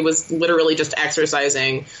somebody was literally just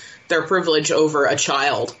exercising their privilege over a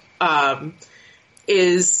child,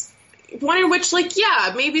 is one in which,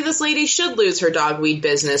 maybe this lady should lose her dogweed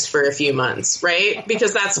business for a few months, right?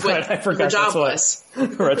 Because that's what her job was.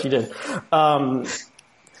 Right, she did. I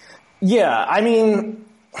mean,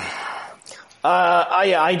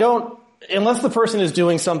 I don't, unless the person is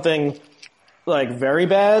doing something very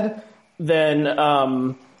bad, then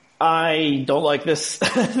I don't like this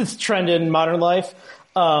this trend in modern life.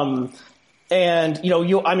 We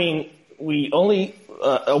only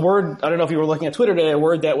a word, I don't know if you were looking at Twitter today, a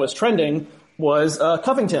word that was trending was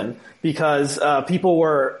Covington, because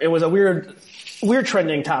it was a weird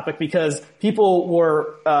trending topic, because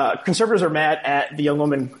conservatives are mad at the young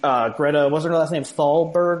woman, Greta, what's her last name,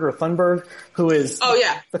 Thunberg, who is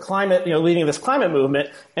the climate, leading this climate movement.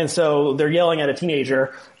 And so they're yelling at a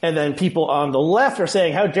teenager, and then people on the left are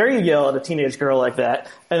saying, how dare you yell at a teenage girl like that?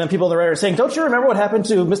 And then people on the right are saying, don't you remember what happened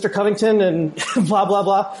to Mr. Covington and blah, blah,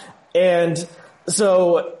 blah. And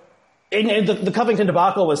so, and the Covington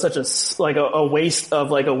debacle was such a waste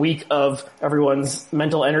of like a week of everyone's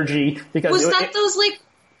mental energy, because was that those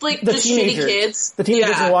the shitty kids? The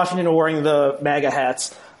teenagers in Washington were wearing the MAGA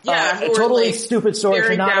hats. Yeah, a totally stupid story.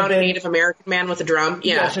 Should not have been a Native American man with a drum.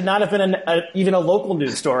 Yeah, should not have been even a local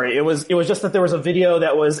news story. It was just that there was a video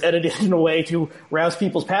that was edited in a way to rouse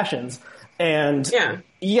people's passions. And so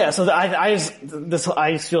I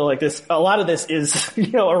feel like a lot of this is,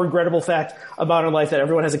 a regrettable fact of modern life, that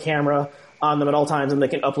everyone has a camera on them at all times, and they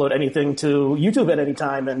can upload anything to YouTube at any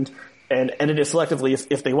time and edit it selectively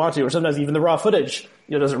if they want to, or sometimes even the raw footage,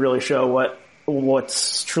 doesn't really show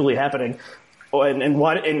what's truly happening,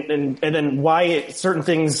 and then why certain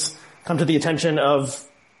things come to the attention of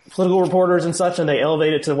political reporters and such, and they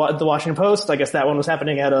elevate it to the Washington Post. I guess that one was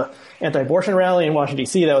happening at a anti-abortion rally in Washington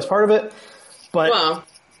D.C. That was part of it. But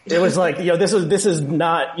it was like, this is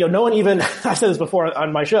not, no one even, I said this before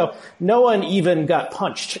on my show, no one even got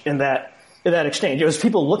punched in that exchange. It was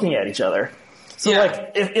people looking at each other. So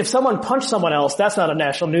if someone punched someone else, that's not a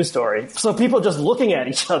national news story. So people just looking at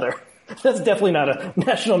each other, that's definitely not a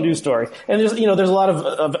national news story. And there's a lot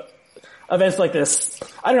of events like this.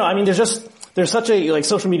 I don't know. I mean, there's such a,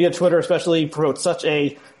 social media, Twitter especially, promotes such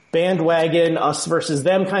a bandwagon, us versus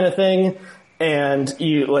them kind of thing. And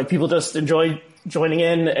people just enjoy joining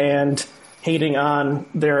in and hating on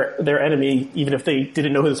their enemy, even if they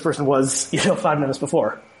didn't know who this person was, 5 minutes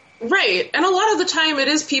before. Right. And a lot of the time it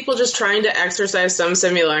is people just trying to exercise some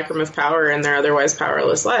simulacrum of power in their otherwise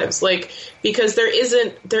powerless lives. Because there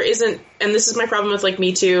isn't, and this is my problem with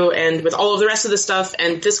Me Too and with all of the rest of the stuff.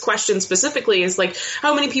 And this question specifically is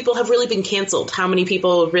how many people have really been canceled? How many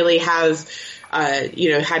people really have,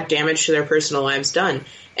 had damage to their personal lives done?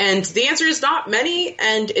 And the answer is not many.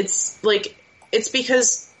 And it's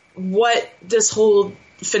because what this whole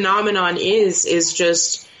phenomenon is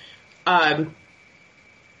just,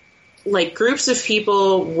 groups of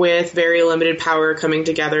people with very limited power coming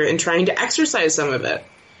together and trying to exercise some of it,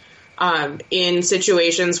 in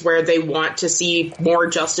situations where they want to see more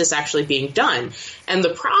justice actually being done. And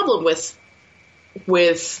the problem with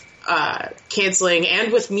canceling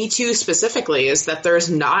and with Me Too specifically is that there's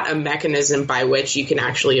not a mechanism by which you can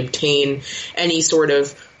actually obtain any sort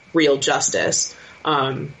of real justice,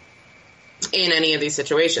 in any of these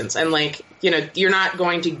situations. And you're not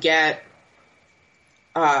going to get,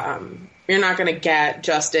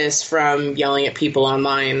 justice from yelling at people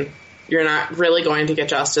online. You're not really going to get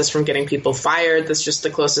justice from getting people fired. That's just the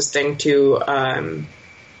closest thing to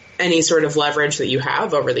any sort of leverage that you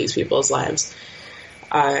have over these people's lives.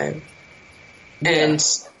 And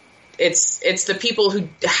it's the people who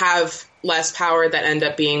have less power that end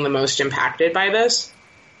up being the most impacted by this.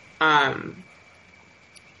 So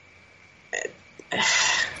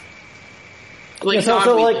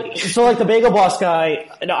the Bagel Boss guy,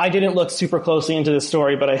 I didn't look super closely into this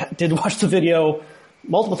story, but I did watch the video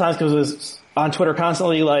multiple times because it was on Twitter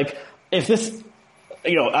constantly. If this,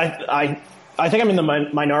 I think I'm in the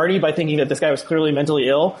minority by thinking that this guy was clearly mentally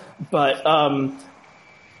ill, but, so.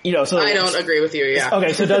 I don't agree with you, yeah.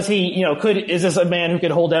 Okay, so does he, is this a man who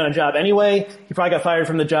could hold down a job anyway? He probably got fired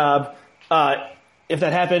from the job. If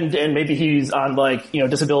that happened, and maybe he's on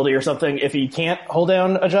disability or something, if he can't hold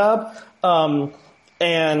down a job. So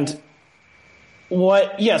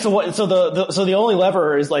the only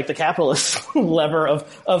lever is the capitalist lever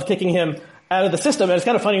of kicking him out of the system. And it's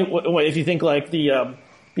kind of funny if you think the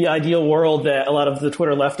ideal world that a lot of the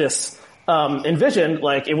Twitter leftists envisioned,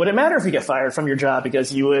 it wouldn't matter if you get fired from your job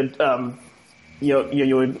because you would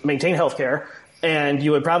you would maintain healthcare and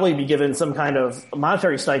you would probably be given some kind of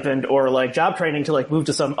monetary stipend or job training to move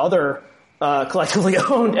to some other collectively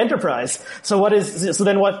owned enterprise. So what's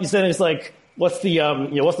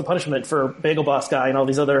the punishment for Bagel Boss guy and all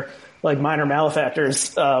these other minor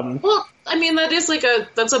malefactors? Well, I mean, that is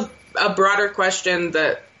that's a broader question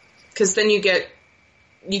because then you get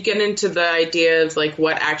into the idea of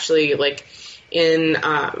what actually in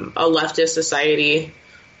a leftist society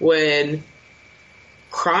would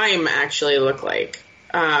crime actually look like.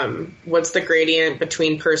 What's the gradient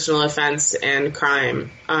between personal offense and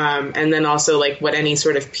crime? And then also what any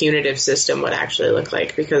sort of punitive system would actually look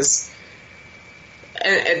like, because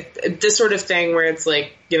this sort of thing where it's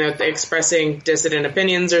like, you know, expressing dissident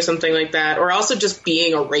opinions or something like that, or also just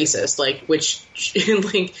being a racist, like, which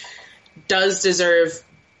like does deserve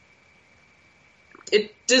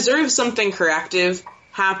something corrective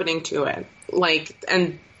happening to it. Like,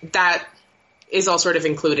 and that is all sort of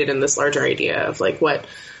included in this larger idea of like what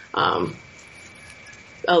a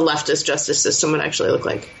leftist justice system would actually look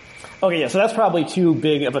like. Okay, yeah, so that's probably too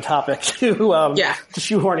big of a topic to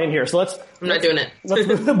shoehorn in here. So I'm not doing it. Let's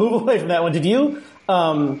move away from that one. Did you?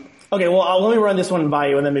 Okay, well, let me run this one by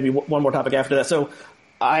you, and then maybe one more topic after that. So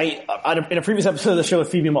in a previous episode of the show with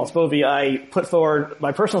Phoebe Maltz-Bovey, I put forward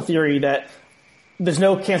my personal theory that there's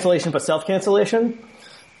no cancellation but self-cancellation,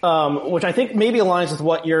 which I think maybe aligns with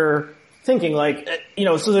what you're thinking. Like, you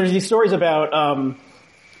know, so there's these stories about,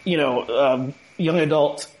 young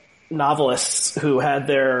adult novelists who had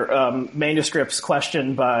their manuscripts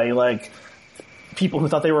questioned by like people who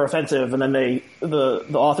thought they were offensive, and then the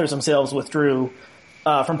authors themselves withdrew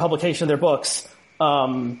from publication of their books.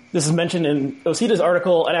 This is mentioned in Osita's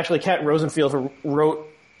article, and actually Kat Rosenfield, who wrote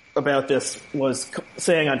about this, was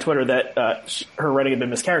saying on Twitter that her writing had been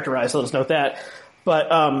mischaracterized. So let's note that. But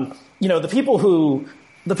the people who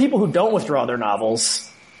don't withdraw their novels,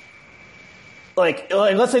 like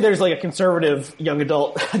let's say there's like a conservative young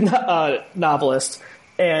adult novelist,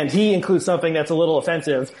 and he includes something that's a little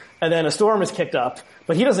offensive, and then a storm is kicked up,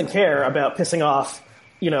 but he doesn't care about pissing off,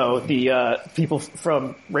 the people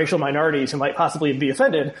from racial minorities who might possibly be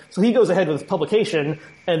offended. So he goes ahead with publication,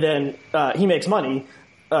 and then he makes money.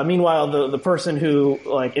 Meanwhile, the person who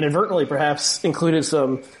like inadvertently perhaps included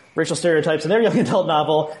some racial stereotypes in their young adult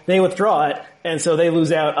novel, they withdraw it, and so they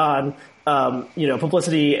lose out on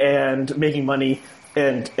publicity and making money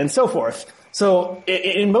and so forth. So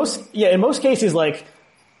in most cases, like,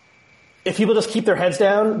 if people just keep their heads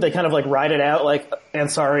down, they kind of like ride it out, like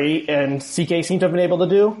Ansari and CK seem to have been able to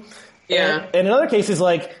do. Yeah. And in other cases,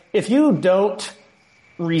 like, if you don't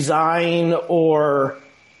resign or,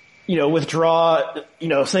 withdraw,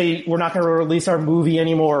 say we're not going to release our movie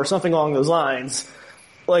anymore or something along those lines,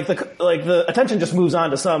 like the attention just moves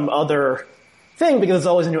on to some other thing because it's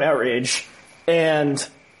always a new outrage, and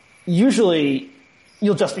usually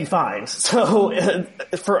you'll just be fine. So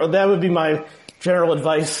that would be my general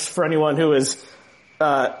advice for anyone who is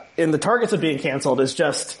in the targets of being canceled, is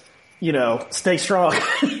just, stay strong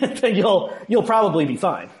and you'll probably be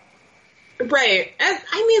fine. Right. And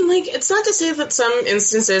I mean, like, it's not to say that some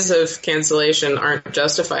instances of cancellation aren't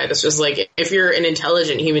justified. It's just like, if you're an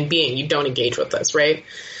intelligent human being, you don't engage with this, right?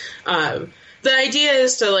 The idea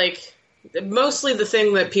is to, like, mostly the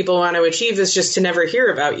thing that people want to achieve is just to never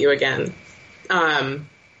hear about you again.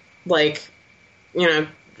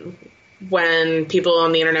 When people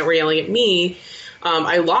on the internet were yelling at me,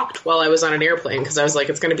 I locked while I was on an airplane because I was like,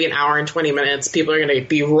 it's going to be an hour and 20 minutes. People are going to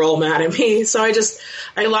be real mad at me. So I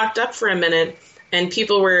locked up for a minute, and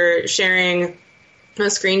people were sharing a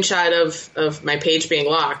screenshot of my page being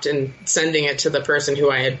locked and sending it to the person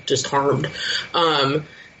who I had just harmed. And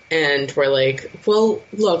we're like, well,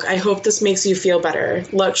 look, I hope this makes you feel better.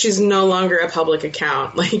 Look, she's no longer a public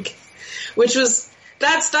account. Like, which was,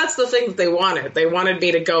 that's the thing that they wanted. They wanted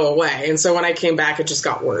me to go away. And so when I came back, it just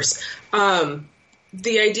got worse.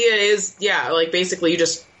 The idea is, like, basically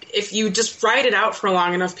if you just ride it out for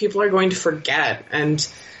long enough, people are going to forget and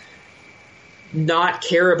not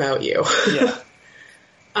care about you. Yeah.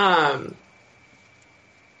 And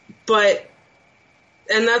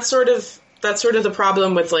that's sort of the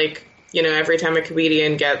problem with, like, every time a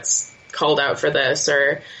comedian gets called out for this,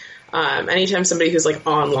 or anytime somebody who's, like,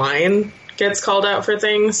 online gets called out for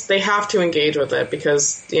things, they have to engage with it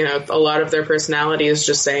because, a lot of their personality is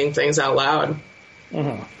just saying things out loud.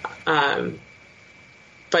 Mm-hmm.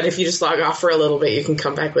 But if you just log off for a little bit, you can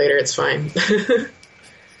come back later. It's fine.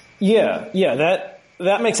 Yeah,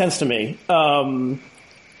 that makes sense to me.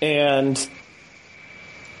 And,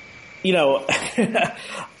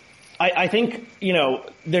 I think,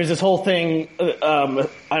 there's this whole thing, I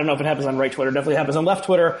don't know if it happens on right Twitter, definitely happens on left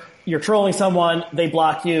Twitter. You're trolling someone, they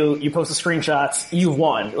block you, you post the screenshots, you've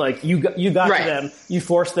won. Like, you got right to them, you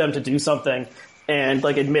forced them to do something and,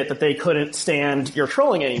 like, admit that they couldn't stand your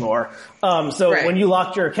trolling anymore. So right. When you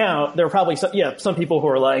locked your account, there were probably some people who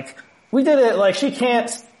were like, we did it, like, she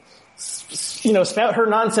can't, spout her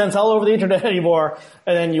nonsense all over the internet anymore.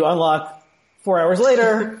 And then you unlock 4 hours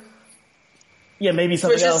later. Yeah, maybe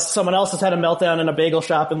someone else has had a meltdown in a bagel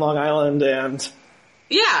shop in Long Island, and...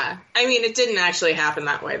 Yeah, I mean, it didn't actually happen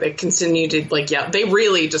that way. They continued to, like, they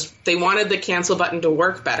really they wanted the cancel button to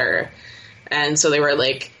work better. And so they were,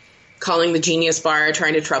 like, calling the Genius Bar,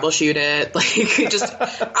 trying to troubleshoot it. Like, just,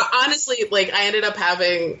 honestly, like, I ended up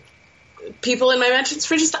having people in my mentions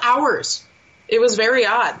for just hours. It was very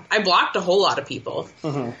odd. I blocked a whole lot of people.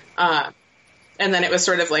 And then it was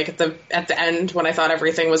sort of like at the end when I thought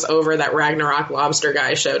everything was over, that Ragnarok lobster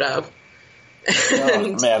guy showed up.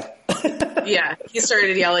 Oh, man. Yeah, he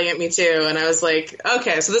started yelling at me too, and I was like,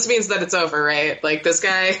 okay, so this means that it's over, right? Like, this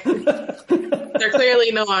guy, they're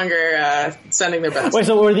clearly no longer sending their best. Wait,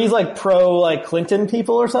 so were these like pro like Clinton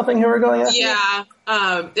people or something who were going after you? Yeah,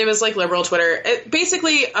 it was like liberal Twitter.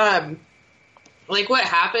 Basically, like what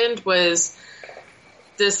happened was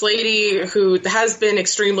this lady who has been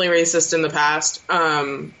extremely racist in the past,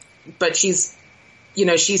 but she's, you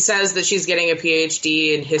know, she says that she's getting a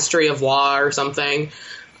PhD in history of law or something.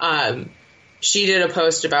 She did a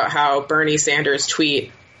post about how Bernie Sanders'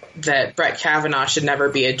 tweet that Brett Kavanaugh should never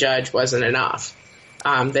be a judge wasn't enough.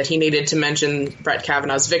 That he needed to mention Brett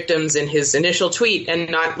Kavanaugh's victims in his initial tweet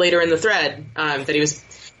and not later in the thread. That he was,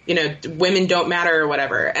 you know, women don't matter or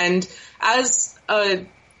whatever. And as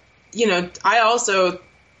you know, I also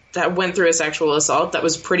that went through a sexual assault that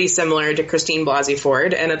was pretty similar to Christine Blasey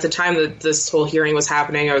Ford. And at the time that this whole hearing was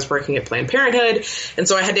happening, I was working at Planned Parenthood. And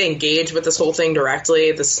so I had to engage with this whole thing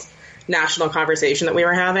directly, this national conversation that we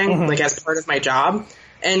were having, like as part of my job.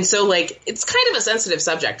 And so like, it's kind of a sensitive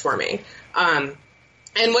subject for me. And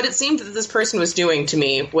what it seemed that this person was doing to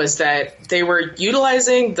me was that they were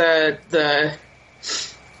utilizing the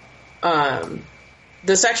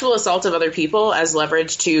sexual assault of other people as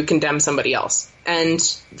leverage to condemn somebody else. And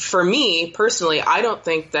for me, personally, I don't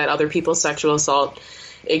think that other people's sexual assault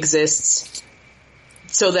exists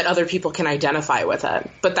so that other people can identify with it.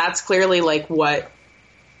 But that's clearly like what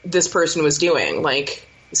this person was doing, like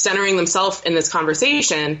centering themselves in this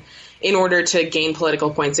conversation in order to gain political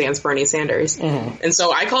points against Bernie Sanders. And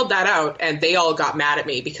so I called that out, and they all got mad at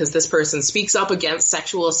me because this person speaks up against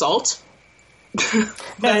sexual assault.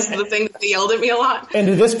 That's the thing that they yelled at me a lot. And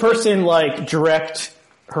did this person like direct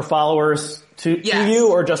her followers to you,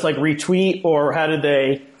 or just like retweet, or how did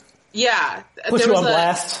they put you on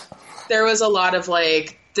blast? There was a lot of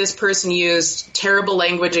like, this person used terrible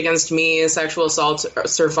language against me, a sexual assault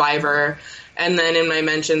survivor. And then in my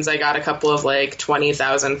mentions, I got a couple of like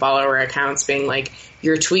 20,000 follower accounts being like,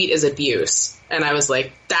 your tweet is abuse. And I was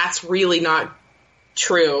like, that's really not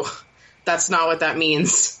true. That's not what that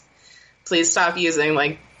means. Please stop using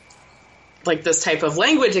like this type of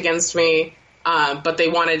language against me. But they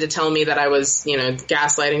wanted to tell me that I was, you know,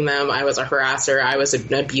 gaslighting them. I was a harasser. I was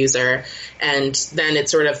an abuser. And then it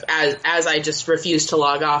sort of, as I just refused to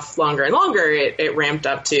log off longer and longer, it ramped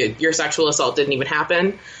up to, your sexual assault didn't even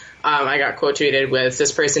happen. I got quote tweeted with,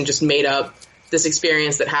 this person just made up this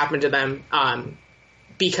experience that happened to them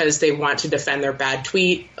because they want to defend their bad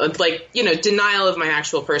tweet. Like, you know, denial of my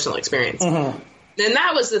actual personal experience. And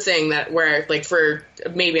that was the thing that where, like, for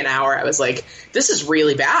maybe an hour, I was like, this is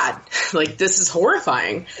really bad. Like, this is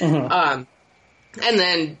horrifying. And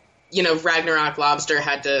then, you know, Ragnarok Lobster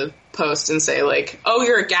had to post and say, like, oh,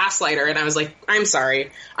 you're a gaslighter. And I was like, I'm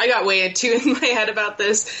sorry. I got way too in my head about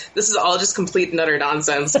this. This is all just complete and utter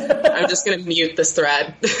nonsense. I'm just going to mute this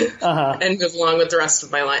thread and move along with the rest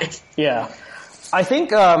of my life. Yeah. I think,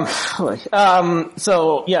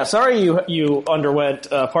 so yeah, sorry you underwent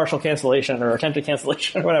partial cancellation or attempted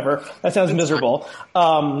cancellation or whatever. That sounds miserable.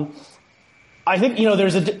 I think, you know,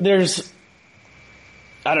 there's,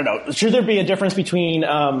 I don't know, should there be a difference between,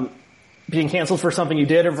 being canceled for something you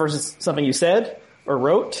did versus something you said or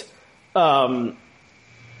wrote? You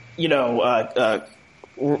know,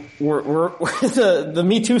 the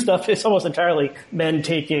Me Too stuff is almost entirely men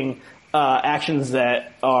taking actions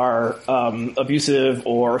that are abusive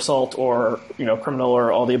or assault or, you know, criminal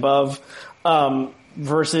or all the above,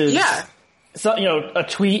 versus so, you know, a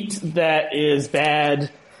tweet that is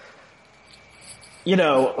bad. You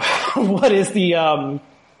know, what is the I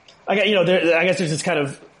guess there's this kind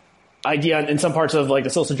of idea in some parts of like the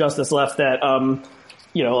social justice left that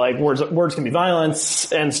you know, like words can be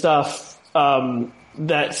violence and stuff.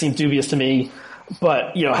 That seems dubious to me.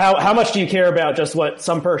 But, you know, how much do you care about just what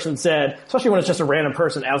some person said, especially when it's just a random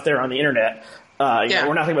person out there on the internet? You know,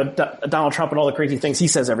 we're not thinking about Donald Trump and all the crazy things he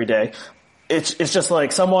says every day. It's just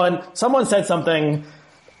like someone said something,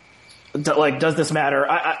 like, does this matter?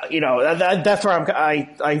 You know, that's where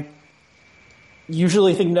I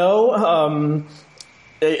usually think no.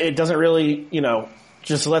 It doesn't really, you know,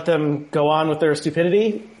 just let them go on with their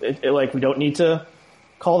stupidity. Like, we don't need to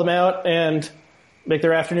call them out and make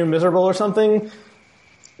their afternoon miserable or something.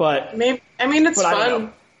 But maybe, I mean, it's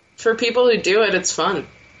fun for people who do it. It's fun.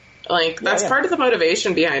 Like, that's part of the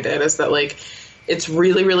motivation behind it, is that, like, it's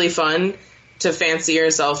really, really fun to fancy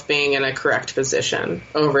yourself being in a correct position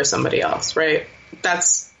over somebody else, right?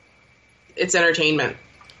 It's entertainment.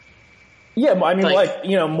 Yeah, I mean, like,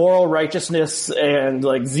 you know, moral righteousness and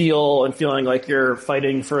like zeal and feeling like you're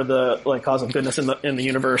fighting for the like cause of goodness in the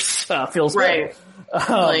universe feels right.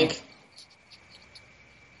 Good.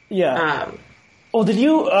 Yeah. Well, did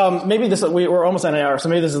you maybe this we're almost at an hour, so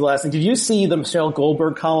maybe this is the last thing. Did you see the Michelle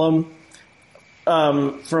Goldberg column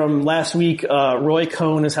from last week? Roy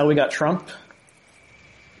Cohn is how we got Trump.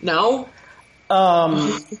 No.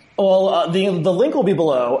 Well, the link will be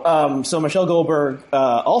below. So Michelle Goldberg,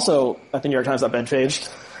 also at the New York Times op-ed page,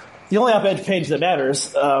 the only op-ed page that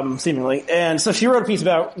matters, seemingly. And so she wrote a piece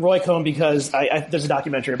about Roy Cohn because there's a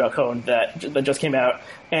documentary about Cohn that just came out.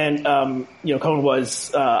 And, you know, Cohn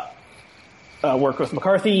was, worked with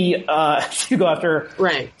McCarthy, to go after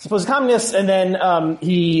supposed communists. And then,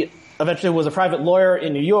 he eventually was a private lawyer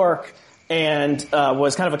in New York and,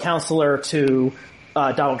 was kind of a counselor to,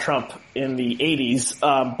 Donald Trump in the 80s,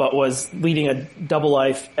 but was leading a double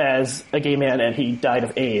life as a gay man, and he died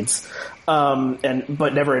of AIDS,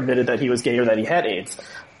 but never admitted that he was gay or that he had AIDS.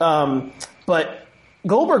 But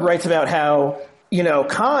Goldberg writes about how, you know,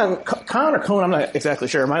 Cohen or Cohen, I'm not exactly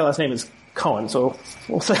sure. My last name is Cohen, so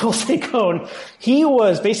we'll say Cohen. He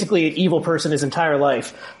was basically an evil person his entire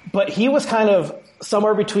life, but he was kind of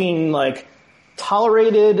somewhere between like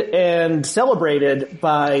tolerated and celebrated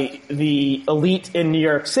by the elite in New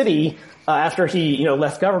York City after he, you know,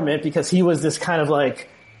 left government, because he was this kind of like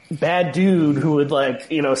bad dude who would like,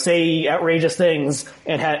 you know, say outrageous things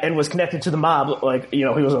and was connected to the mob. Like, you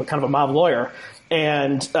know, he was kind of a mob lawyer,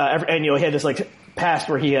 and you know, he had this like past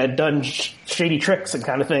where he had done shady tricks and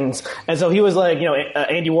kind of things. And so he was like, you know,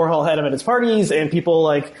 Andy Warhol had him at his parties, and people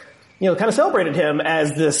like, you know, kind of celebrated him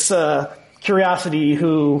as this curiosity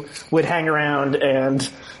who would hang around, and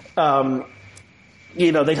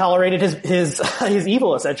you know, they tolerated his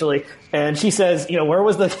evil essentially. And she says, you know, where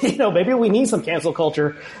was the, you know, maybe we need some cancel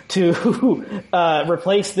culture to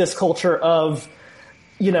replace this culture of,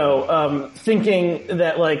 you know, thinking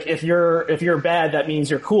that like if you're bad, that means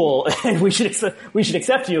you're cool, and we should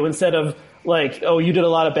accept you, instead of like, oh, you did a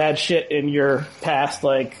lot of bad shit in your past,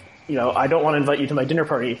 like, you know, I don't want to invite you to my dinner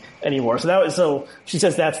party anymore. So she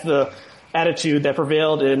says that's the attitude that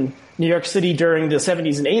prevailed in New York City during the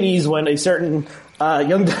 70s and 80s, when a certain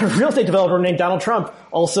young real estate developer named Donald Trump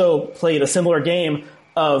also played a similar game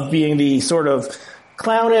of being the sort of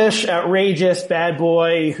clownish, outrageous bad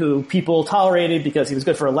boy who people tolerated because he was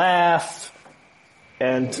good for a laugh,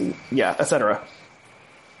 and yeah, etc.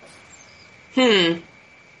 Well,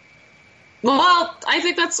 I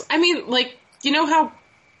think I mean, like, you know how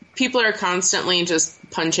people are constantly just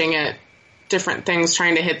punching at different things,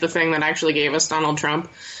 trying to hit the thing that actually gave us Donald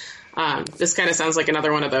Trump. This kind of sounds like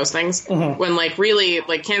another one of those things. Mm-hmm. When like really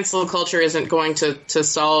like cancel culture isn't going to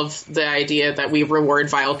solve the idea that we reward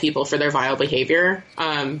vile people for their vile behavior.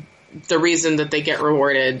 The reason that they get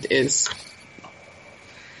rewarded is,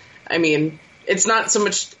 I mean, it's not so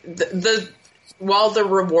much while the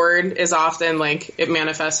reward is often like it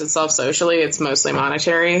manifests itself socially, it's mostly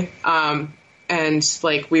monetary. And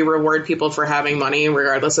like we reward people for having money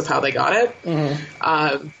regardless of how they got it.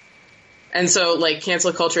 Mm-hmm. And so like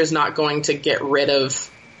cancel culture is not going to get rid of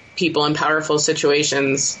people in powerful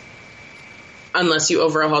situations unless you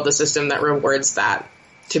overhaul the system that rewards that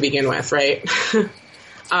to begin with, right?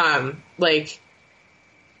 Like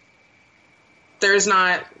there's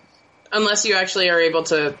not, unless you actually are able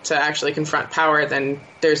to actually confront power, then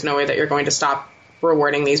there's no way that you're going to stop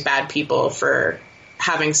rewarding these bad people for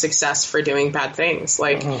having success for doing bad things.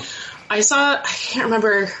 Like I can't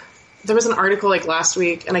remember, there was an article like last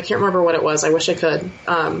week and I can't remember what it was. I wish I could.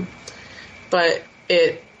 But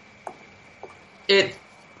it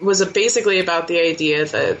was basically about the idea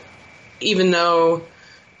that even though,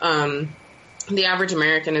 the average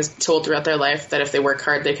American is told throughout their life that if they work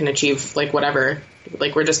hard, they can achieve like whatever,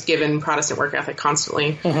 like we're just given Protestant work ethic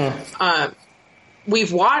constantly. Mm-hmm.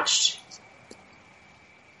 We've watched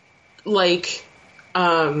like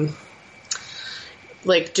Jerry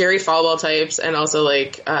Falwell types and also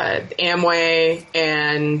like Amway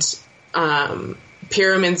and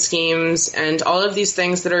pyramid schemes and all of these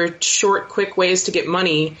things that are short, quick ways to get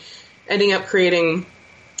money, ending up creating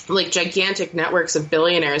like gigantic networks of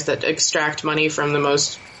billionaires that extract money from the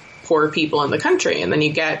most poor people in the country. And then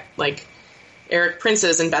you get like Eric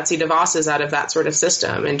Prince's and Betsy DeVos's out of that sort of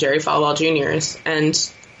system and Jerry Falwell Jr.'s. And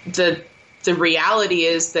the reality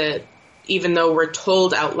is that even though we're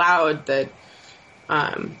told out loud that,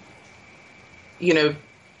 you know,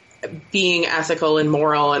 being ethical and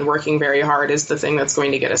moral and working very hard is the thing that's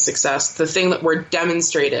going to get us success, the thing that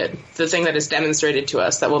the thing that is demonstrated to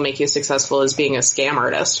us that will make you successful is being a scam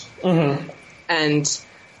artist. Mm-hmm. And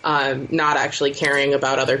not actually caring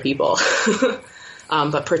about other people.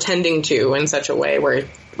 but pretending to in such a way where,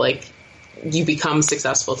 like, you become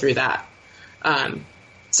successful through that.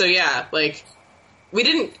 So yeah, like,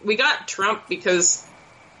 we got Trump because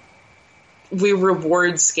we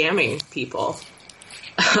reward scamming people.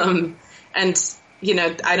 And, you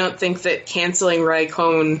know, I don't think that canceling Ray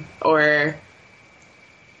Cohn or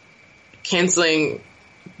canceling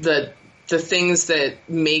the things that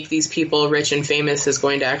make these people rich and famous is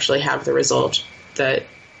going to actually have the result that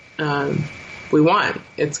we want.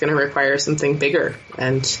 It's going to require something bigger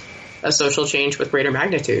and a social change with greater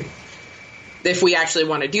magnitude. If we actually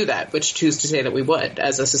want to do that, which choose to say that we would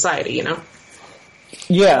as a society, you know?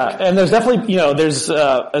 Yeah, and there's definitely, you know, there's,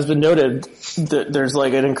 as been noted, there's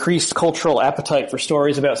like an increased cultural appetite for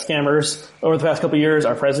stories about scammers over the past couple of years.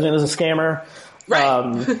 Our president is a scammer.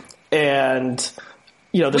 Right. And,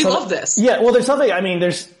 you know, we love this. Yeah, well, there's something, I mean,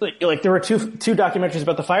 there's, like, there were two documentaries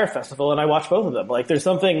about the Fire Festival, and I watched both of them. Like, there's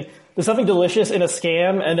something delicious in a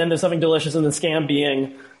scam, and then there's something delicious in the scam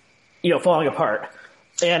being, you know, falling apart.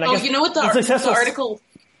 And I guess you know what the article...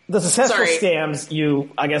 The successful scams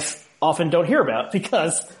you, I guess, often don't hear about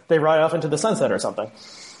because they ride off into the sunset or something.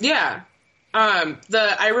 Yeah.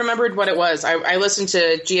 I remembered what it was. I listened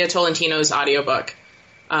to Gia Tolentino's audiobook,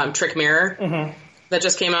 Trick Mirror, that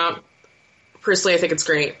just came out. Personally, I think it's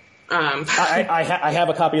great. I have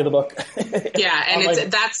a copy of the book. Yeah,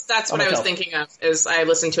 and that's what I was thinking of, is I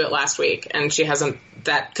listened to it last week, and she hasn't,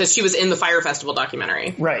 because she was in the Fire Festival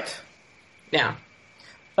documentary. Right. Yeah.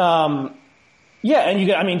 Yeah,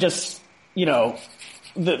 and I mean, just, you know,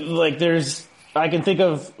 I can think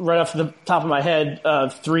of right off the top of my head,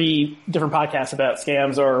 3 different podcasts about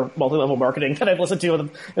scams or multi-level marketing that I've listened to in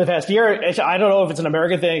the past year. I don't know if it's an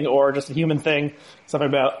American thing or just a human thing. Something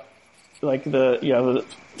about, like, the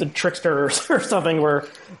tricksters or something we're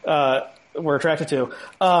attracted to.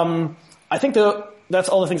 I think that's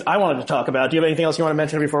all the things I wanted to talk about. Do you have anything else you want to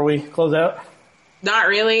mention before we close out? Not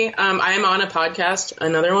really. I am on a podcast,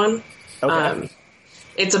 another one. Okay.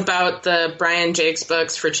 It's about the Brian Jakes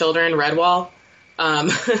books for children, Redwall.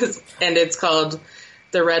 And it's called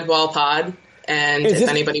the Redwall Pod. And if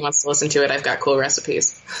anybody wants to listen to it, I've got cool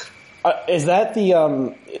recipes. Is that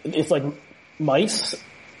it's like mice?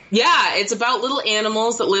 Yeah, it's about little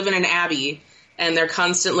animals that live in an abbey, and they're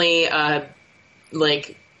constantly,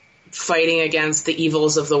 like, fighting against the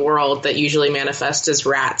evils of the world that usually manifest as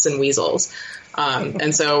rats and weasels.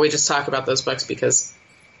 And so we just talk about those books because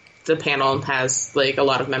the panel has, like, a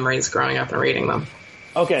lot of memories growing up and reading them.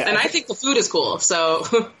 Okay. And I think the food is cool, so...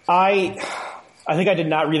 I think I did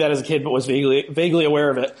not read that as a kid, but was vaguely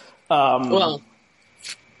aware of it. But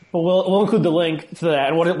we'll include the link to that.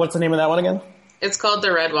 And what's the name of that one again? It's called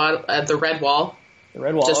the Red Wall. The Red Wall. The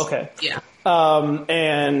Red Wall, okay. Yeah.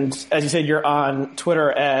 And as you said, you're on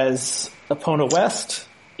Twitter as Epona West.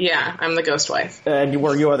 Yeah, I'm the ghost wife. And you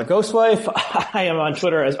are the ghost wife. I am on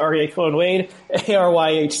Twitter as Aryeh Cohen-Wade.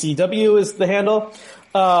 ARYHCW is the handle.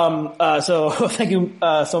 So thank you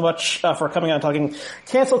so much for coming on and talking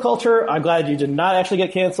cancel culture. I'm glad you did not actually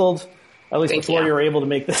get canceled, at least before you were able to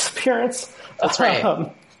make this appearance. That's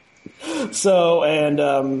right.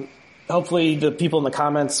 Hopefully the people in the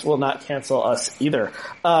comments will not cancel us either.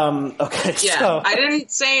 Okay. Yeah, so. I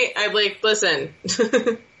didn't say, listen,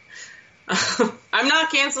 I'm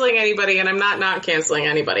not canceling anybody, and I'm not canceling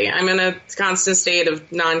anybody. I'm in a constant state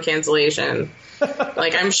of non-cancellation.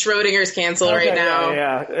 Like, I'm Schrodinger's cancel right now.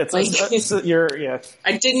 Yeah.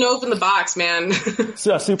 I didn't open the box, man.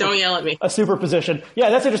 Don't yell at me. A superposition. Yeah,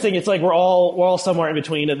 that's interesting. It's like we're all somewhere in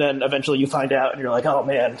between, and then eventually you find out, and you're like, oh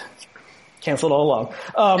man, canceled all along.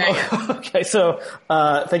 Okay, so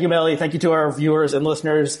thank you, Mellie. Thank you to our viewers and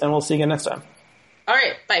listeners, and we'll see you again next time. All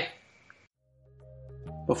right, bye.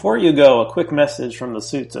 Before you go, a quick message from the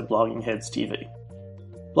suits at Blogging Heads TV.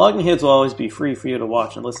 Blogging Heads will always be free for you to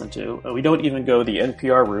watch and listen to, and we don't even go the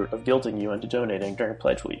NPR route of guilting you into donating during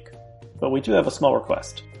Pledge Week. But we do have a small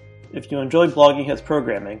request. If you enjoy Blogging Heads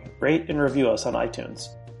programming, rate and review us on iTunes.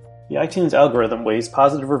 The iTunes algorithm weighs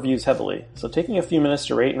positive reviews heavily, so taking a few minutes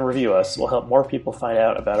to rate and review us will help more people find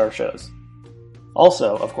out about our shows.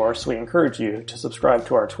 Also, of course, we encourage you to subscribe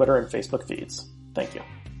to our Twitter and Facebook feeds. Thank you.